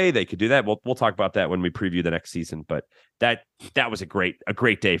trade away. They could do that. We'll talk about that when we preview the next season. But that was a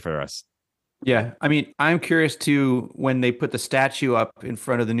great day for us. Yeah. I mean, I'm curious too, when they put the statue up in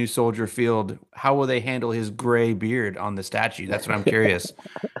front of the new Soldier Field, how will they handle his gray beard on the statue? That's what I'm curious.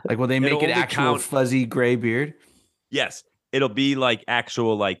 Like, will they make it actual fuzzy gray beard? Yes. It'll be like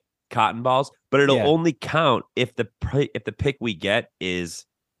actual like cotton balls, but it'll only count if the pick we get is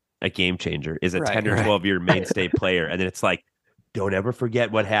a game changer, is a 10 or 12 year mainstay player. And then it's like, don't ever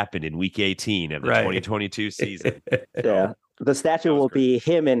forget what happened in week 18 of the 2022 season. Yeah. The statue will be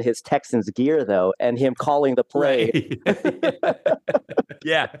him in his Texans gear, though, and him calling the play.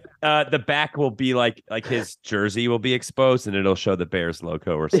 Yeah. The back will be like his jersey will be exposed, and it'll show the Bears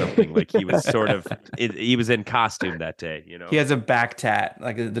logo or something. Like he was he was in costume that day. You know, he has a back tat,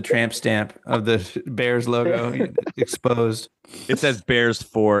 like the tramp stamp of the Bears logo exposed. It says Bears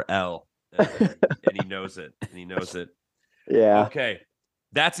 4L, and he knows it. Yeah. Okay.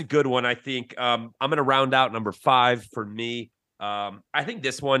 That's a good one. I think I'm going to round out number 5 for me. I think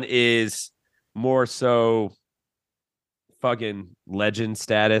this one is more so fucking legend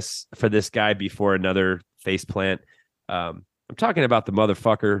status for this guy before another faceplant. I'm talking about the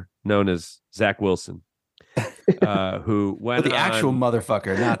motherfucker known as Zach Wilson, who went the actual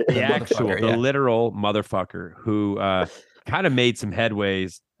motherfucker, not the literal motherfucker, who kind of made some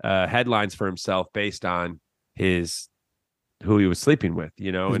headlines for himself based on who he was sleeping with,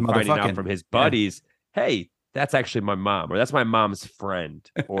 you know, and finding out from his buddies, hey, that's actually my mom, or that's my mom's friend,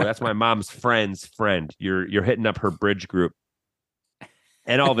 or that's my mom's friend's friend. You're hitting up her bridge group.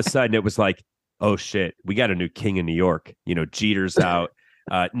 And all of a sudden it was like, oh shit, we got a new king in New York. You know, Jeter's out.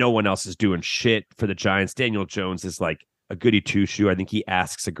 No one else is doing shit for the Giants. Daniel Jones is like a goody two-shoe. I think he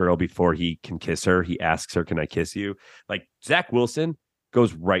asks a girl before he can kiss her. He asks her, can I kiss you? Like Zach Wilson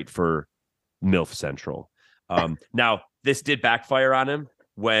goes right for MILF Central. Now, this did backfire on him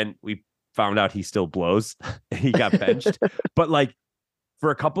when we found out he still blows. He got benched. But like for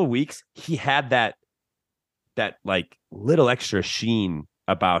a couple of weeks, he had that like little extra sheen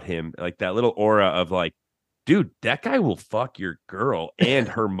about him, like that little aura of like, dude, that guy will fuck your girl and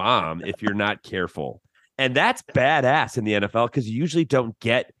her mom if you're not careful. And that's badass in the NFL because you usually don't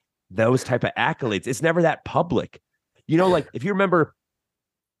get those type of accolades. It's never that public. You know, like if you remember,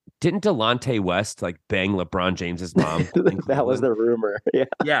 didn't Delonte West like bang LeBron James's mom? That was the rumor. Yeah.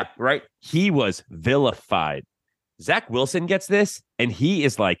 Yeah, right. He was vilified. Zach Wilson gets this, and he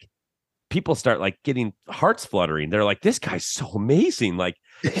is like, people start like getting hearts fluttering. They're like, this guy's so amazing. Like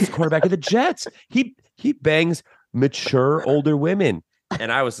he's the quarterback of the Jets. He bangs mature older women.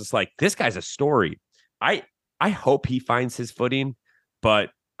 And I was just like, this guy's a story. I hope he finds his footing, but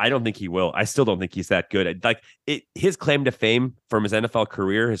I don't think he will. I still don't think he's that good. Like his claim to fame from his NFL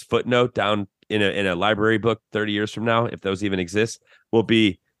career, his footnote down in a library book 30 years from now, if those even exist, will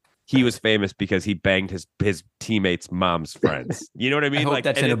be he was famous because he banged his teammates' mom's friends. You know what I mean? I hope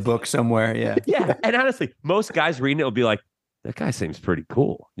that's in a book somewhere. Yeah. Yeah. And honestly, most guys reading it will be like, that guy seems pretty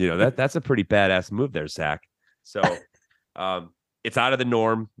cool. You know, that's a pretty badass move there, Zach. So it's out of the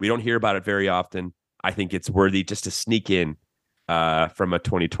norm. We don't hear about it very often. I think it's worthy just to sneak in from a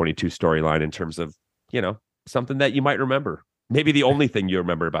 2022 storyline in terms of, you know, something that you might remember. Maybe the only thing you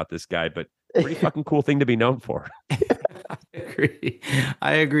remember about this guy, but pretty fucking cool thing to be known for.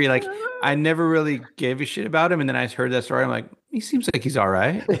 I agree. Like, I never really gave a shit about him. And then I heard that story. I'm like, he seems like he's all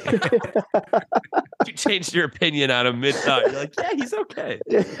right. You changed your opinion on him mid-thought. You're like, yeah, he's okay.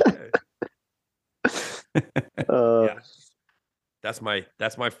 Yeah. That's my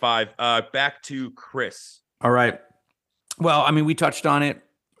 5. Back to Chris. All right. Well, I mean, we touched on it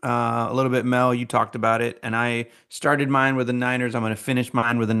a little bit, Mel. You talked about it, and I started mine with the Niners. I'm going to finish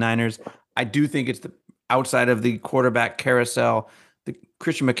mine with the Niners. I do think it's outside of the quarterback carousel, the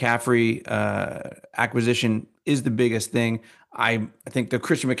Christian McCaffrey acquisition is the biggest thing. I think the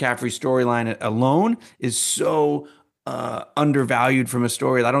Christian McCaffrey storyline alone is so undervalued from a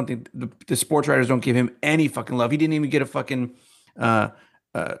story. I don't think the sports writers don't give him any fucking love. He didn't even get a fucking Pro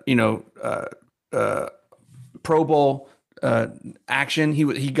Bowl action.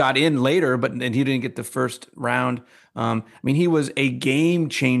 He got in later, but then he didn't get the first round. I mean, he was a game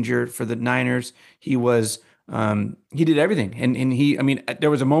changer for the Niners. He was he did everything, and I mean, there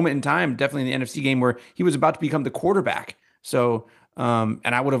was a moment in time, definitely in the NFC game, where he was about to become the quarterback. So, and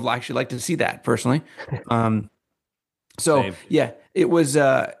I would have actually liked to see that personally. So Same. Yeah, it was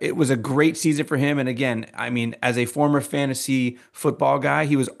a great season for him. And again, I mean, as a former fantasy football guy,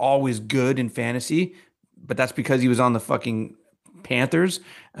 he was always good in fantasy, but that's because he was on the fucking Panthers,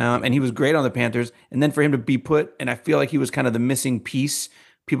 and he was great on the Panthers. And then for him to be put, and I feel like he was kind of the missing piece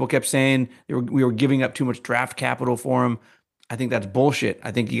People kept saying we were giving up too much draft capital for him. I think that's bullshit.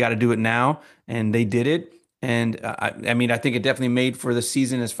 I think you got to do it now, and they did it. And I mean, I think it definitely made for the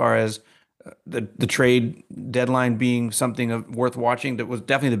season as far as the trade deadline being something worth watching. That was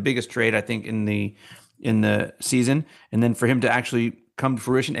definitely the biggest trade I think in the season. And then for him to actually come to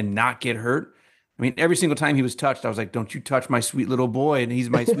fruition and not get hurt. I mean, every single time he was touched, I was like, "Don't you touch my sweet little boy!" And he's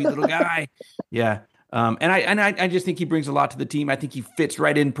my sweet little guy. Yeah. And I just think he brings a lot to the team. I think he fits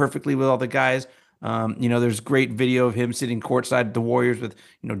right in perfectly with all the guys. There's great video of him sitting courtside at the Warriors with,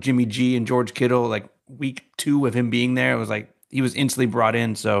 Jimmy G and George Kittle, like week 2 of him being there. It was like he was instantly brought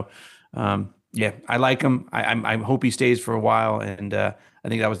in. So, yeah, I like him. I hope he stays for a while. And I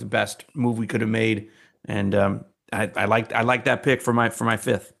think that was the best move we could have made. And I like that pick for my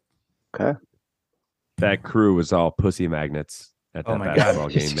 5th. Okay. That crew was all pussy magnets at that basketball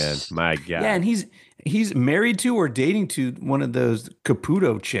God. game, man. My God. Yeah, and he's married to or dating to one of those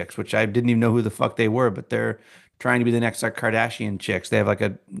Caputo chicks, which I didn't even know who the fuck they were, but they're trying to be the next like Kardashian chicks. They have like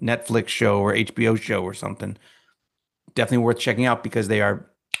a Netflix show or HBO show or something. Definitely worth checking out because they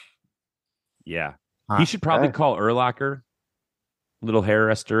are. Yeah. He should probably call Urlacher. Little hair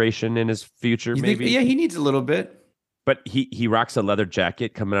restoration in his future, maybe. Yeah, he needs a little bit. But he rocks a leather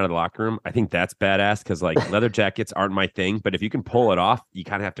jacket coming out of the locker room. I think that's badass because like leather jackets aren't my thing. But if you can pull it off, you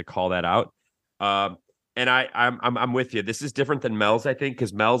kind of have to call that out. And I'm with you. This is different than Mel's, I think,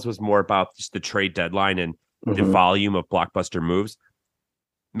 because Mel's was more about just the trade deadline and the volume of blockbuster moves.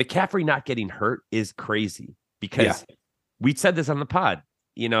 McCaffrey not getting hurt is crazy because we said this on the pod.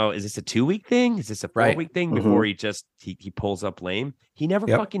 Is this a 2-week thing? Is this a 4-week thing before he pulls up lame? He never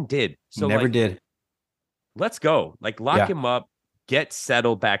fucking did. So he never did. Let's go. Like lock him up, get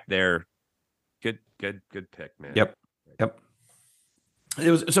settled back there. Good pick, man. Yep.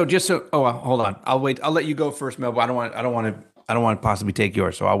 It was hold on. I'll wait. I'll let you go first, Mel. But I don't want to possibly take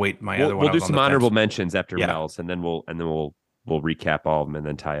yours. So I'll wait my other one. We'll do some honorable mentions after Mel's, and then we'll recap all of them and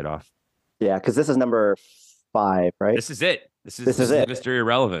then tie it off. Yeah, because this is number 5, right? This is it. This is it. Mr.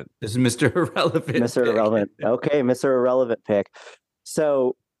 Irrelevant. This is Mr. Irrelevant. Mr. Irrelevant. Okay, Mr. Irrelevant pick.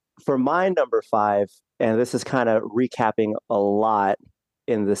 So for my number 5, and this is kind of recapping a lot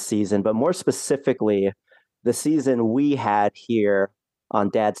in this season, but more specifically, the season we had here on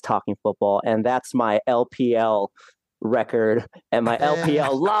Dad's Talking Football, and that's my LPL record and my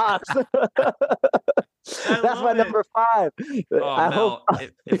LPL locks. That's my number 5. I hope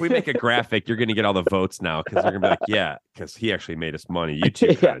if we make a graphic, you're going to get all the votes now because they're going to be like, yeah, because he actually made us money. You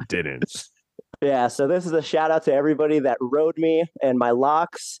two kind of didn't. Yeah, so this is a shout out to everybody that rode me and my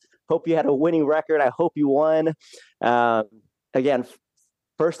locks. Hope you had a winning record. I hope you won. Again,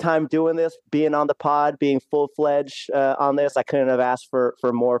 first time doing this, being on the pod, being full-fledged on this. I couldn't have asked for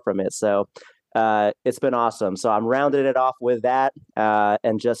more from it. So it's been awesome. So I'm rounding it off with that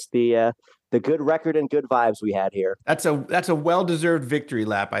and just the good record and good vibes we had here. That's a well-deserved victory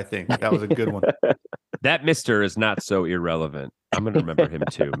lap, I think. That was a good one. That Mr. is not so irrelevant. I'm going to remember him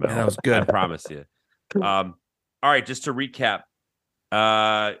too, Mel. That was good. I promise you. All right, just to recap.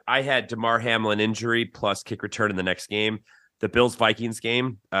 I had DeMar Hamlin injury plus kick return in the next game. The Bills-Vikings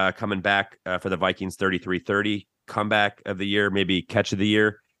game coming back for the Vikings 33-30 comeback of the year, maybe catch of the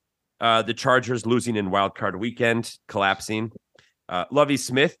year. The Chargers losing in wild card weekend, collapsing. Lovie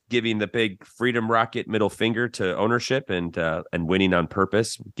Smith giving the big freedom rocket middle finger to ownership and winning on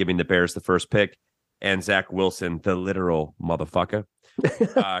purpose, giving the Bears the first pick. And Zach Wilson, the literal motherfucker.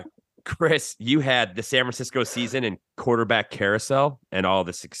 Chris, you had the San Francisco season and quarterback carousel and all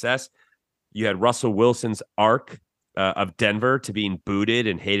the success. You had Russell Wilson's arc of Denver to being booted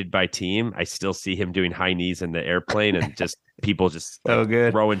and hated by team. I still see him doing high knees in the airplane and just people just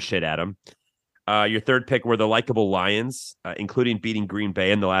throwing shit at him. Your third pick were the likable Lions, including beating Green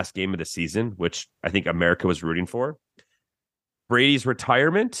Bay in the last game of the season, which I think America was rooting for. Brady's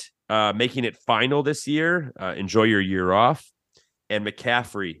retirement, making it final this year. Enjoy your year off. And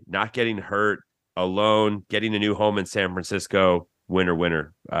McCaffrey not getting hurt, alone, getting a new home in San Francisco.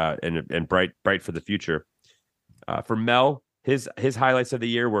 Winner, and bright for the future. For Mel, his highlights of the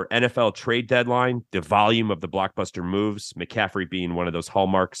year were NFL trade deadline, the volume of the blockbuster moves, McCaffrey being one of those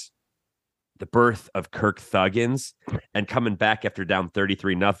hallmarks, the birth of Kirk Thuggins, and coming back after down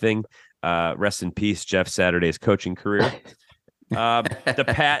 33-0. Rest in peace, Jeff Saturday's coaching career.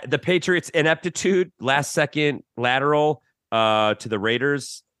 The Patriots' ineptitude, last second lateral to the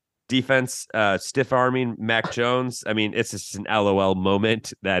Raiders defense, stiff arming Mac Jones. I mean, it's just an LOL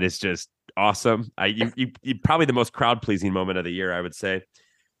moment that is just awesome. You probably the most crowd pleasing moment of the year, I would say.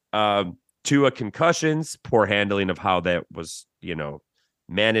 Tua concussions, poor handling of how that was,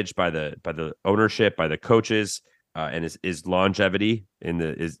 managed by the ownership, by the coaches. and his longevity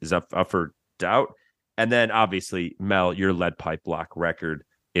is up for doubt. And then obviously, Mel, your lead pipe block record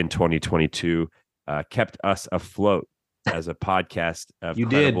in 2022 kept us afloat as a podcast of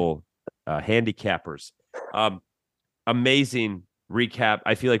credible handicappers. Amazing recap.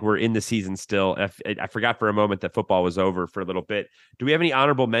 I feel like we're in the season still. I forgot for a moment that football was over for a little bit. Do we have any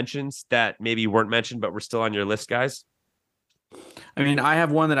honorable mentions that maybe weren't mentioned, but were still on your list, guys? I mean, I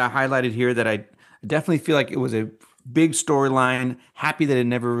have one that I highlighted here that I definitely feel like it was a big storyline. Happy that it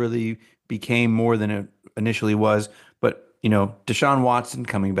never really became more than it initially was. But, Deshaun Watson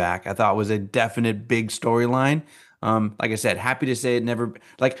coming back, I thought was a definite big storyline. Like I said, happy to say it never,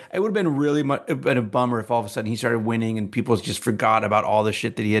 like, it would have been really been a bummer if all of a sudden he started winning and people just forgot about all the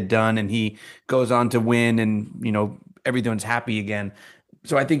shit that he had done and he goes on to win and, everyone's happy again.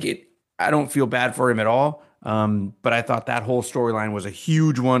 So I don't feel bad for him at all. But I thought that whole storyline was a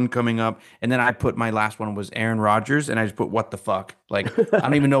huge one coming up. And then I put my last one was Aaron Rodgers, and I just put what the fuck. Like, I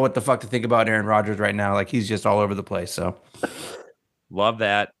don't even know what the fuck to think about Aaron Rodgers right now. Like, he's just all over the place. So love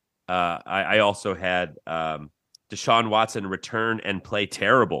that. I also had Deshaun Watson return and play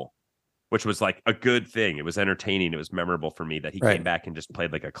terrible, which was like a good thing. It was entertaining. It was memorable for me that he came back and just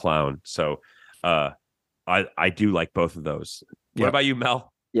played like a clown. So I do like both of those. What about you, Mel?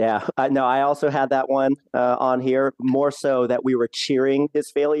 Yeah, no, I also had that one on here. More so that we were cheering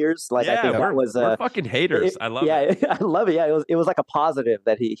his failures. Like, I think that was we're fucking haters. I love it. Yeah, I love it. Yeah, it was like a positive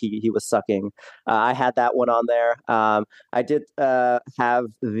that he was sucking. I had that one on there. I did have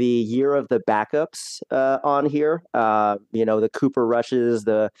the year of the backups on here. The Cooper Rushes,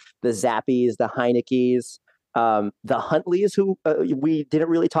 the Zappies, the Heineke's. The Huntleys, who we didn't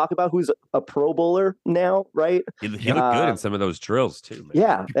really talk about, who's a Pro Bowler now, right? He looked good in some of those drills too. Man.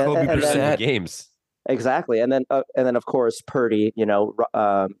 Yeah, and then, games exactly, and then of course Purdy,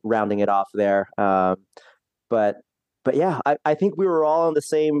 rounding it off there. But yeah, I think we were all on the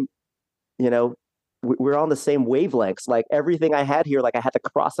same, we're on the same wavelengths. Like, everything I had here, like, I had to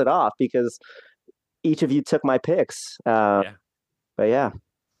cross it off because each of you took my picks. But yeah,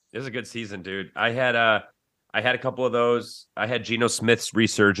 it was a good season, dude. I had a couple of those. I had Geno Smith's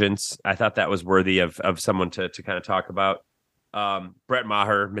resurgence. I thought that was worthy of someone to kind of talk about. Brett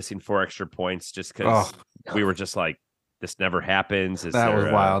Maher missing 4 extra points just because we were just like, this never happens. Was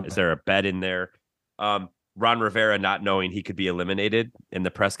wild. Is there a bet in there? Ron Rivera not knowing he could be eliminated in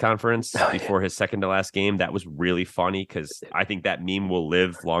the press conference before his second to last game. That was really funny because I think that meme will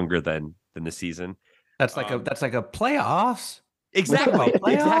live longer than the season. That's like a playoffs. Exactly.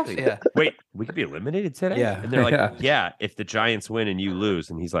 Exactly. Yeah. Wait, we could be eliminated today? Yeah. And they're like, yeah, if the Giants win and you lose.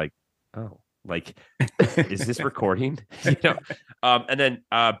 And he's like, oh, like, is this recording? And then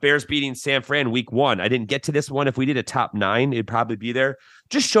Bears beating San Fran week 1. I didn't get to this one. If we did a top 9, it'd probably be there.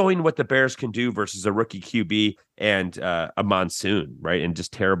 Just showing what the Bears can do versus a rookie QB and a monsoon, right? And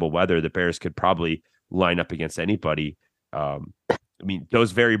just terrible weather. The Bears could probably line up against anybody. I mean,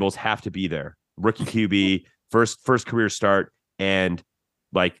 those variables have to be there. Rookie QB, first career start, and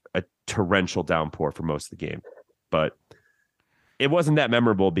like a torrential downpour for most of the game. But it wasn't that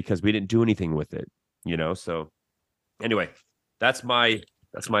memorable because we didn't do anything with it, So anyway, that's my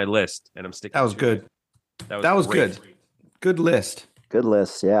list, and I'm sticking. That was good. That was good. Good list. Good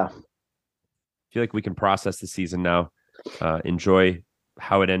list. Yeah. I feel like we can process the season now, enjoy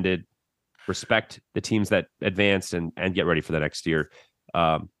how it ended, respect the teams that advanced, and get ready for the next year.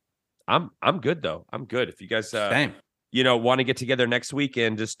 I'm good though. I'm good. If you guys Same. Want to get together next week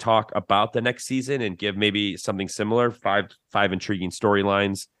and just talk about the next season and give maybe something similar, five intriguing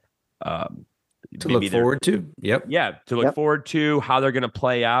storylines to look forward to. Yep. Yeah, to look forward to how they're going to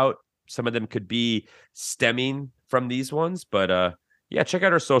play out. Some of them could be stemming from these ones, but check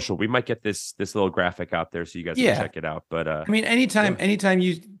out our social. We might get this little graphic out there so you guys can check it out. But I mean, anytime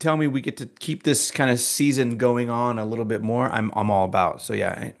you tell me we get to keep this kind of season going on a little bit more, I'm all about. So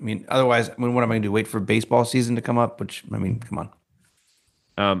yeah, I mean, otherwise, what am I going to do? Wait for baseball season to come up? Which, I mean, come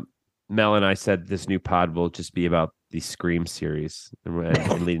on. Mel and I said this new pod will just be about the Scream series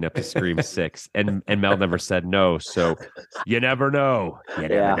and leading up to Scream 6, and Mel never said no. So you never know. You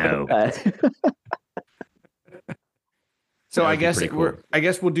never know. So I guess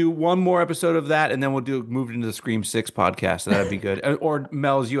we'll do one more episode of that, and then we'll move into the Scream 6 podcast. So that'd be good. Or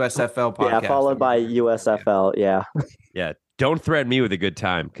Mel's USFL podcast. Yeah, followed by USFL. Yeah. Yeah. Don't threaten me with a good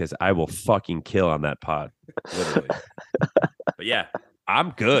time because I will fucking kill on that pod. Literally. But yeah,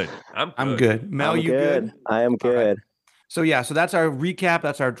 I'm good. I'm good. Mel, you good? I am good. Right. So that's our recap.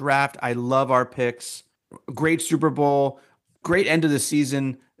 That's our draft. I love our picks. Great Super Bowl. Great end of the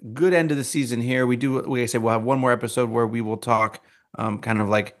season. Good end of the season here. Like I said, we'll have one more episode where we will talk kind of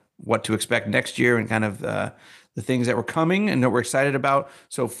like what to expect next year and kind of the things that were coming and that we're excited about.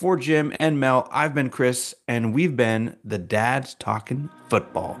 So for Jim and Mel, I've been Chris, and we've been the Dads Talking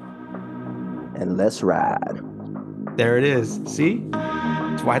Football. And let's ride. There it is. See?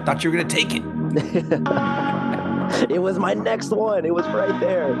 That's why I thought you were going to take it. It was my next one. It was right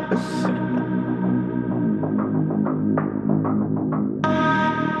there.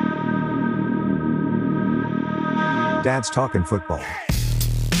 Dad's Talking Football.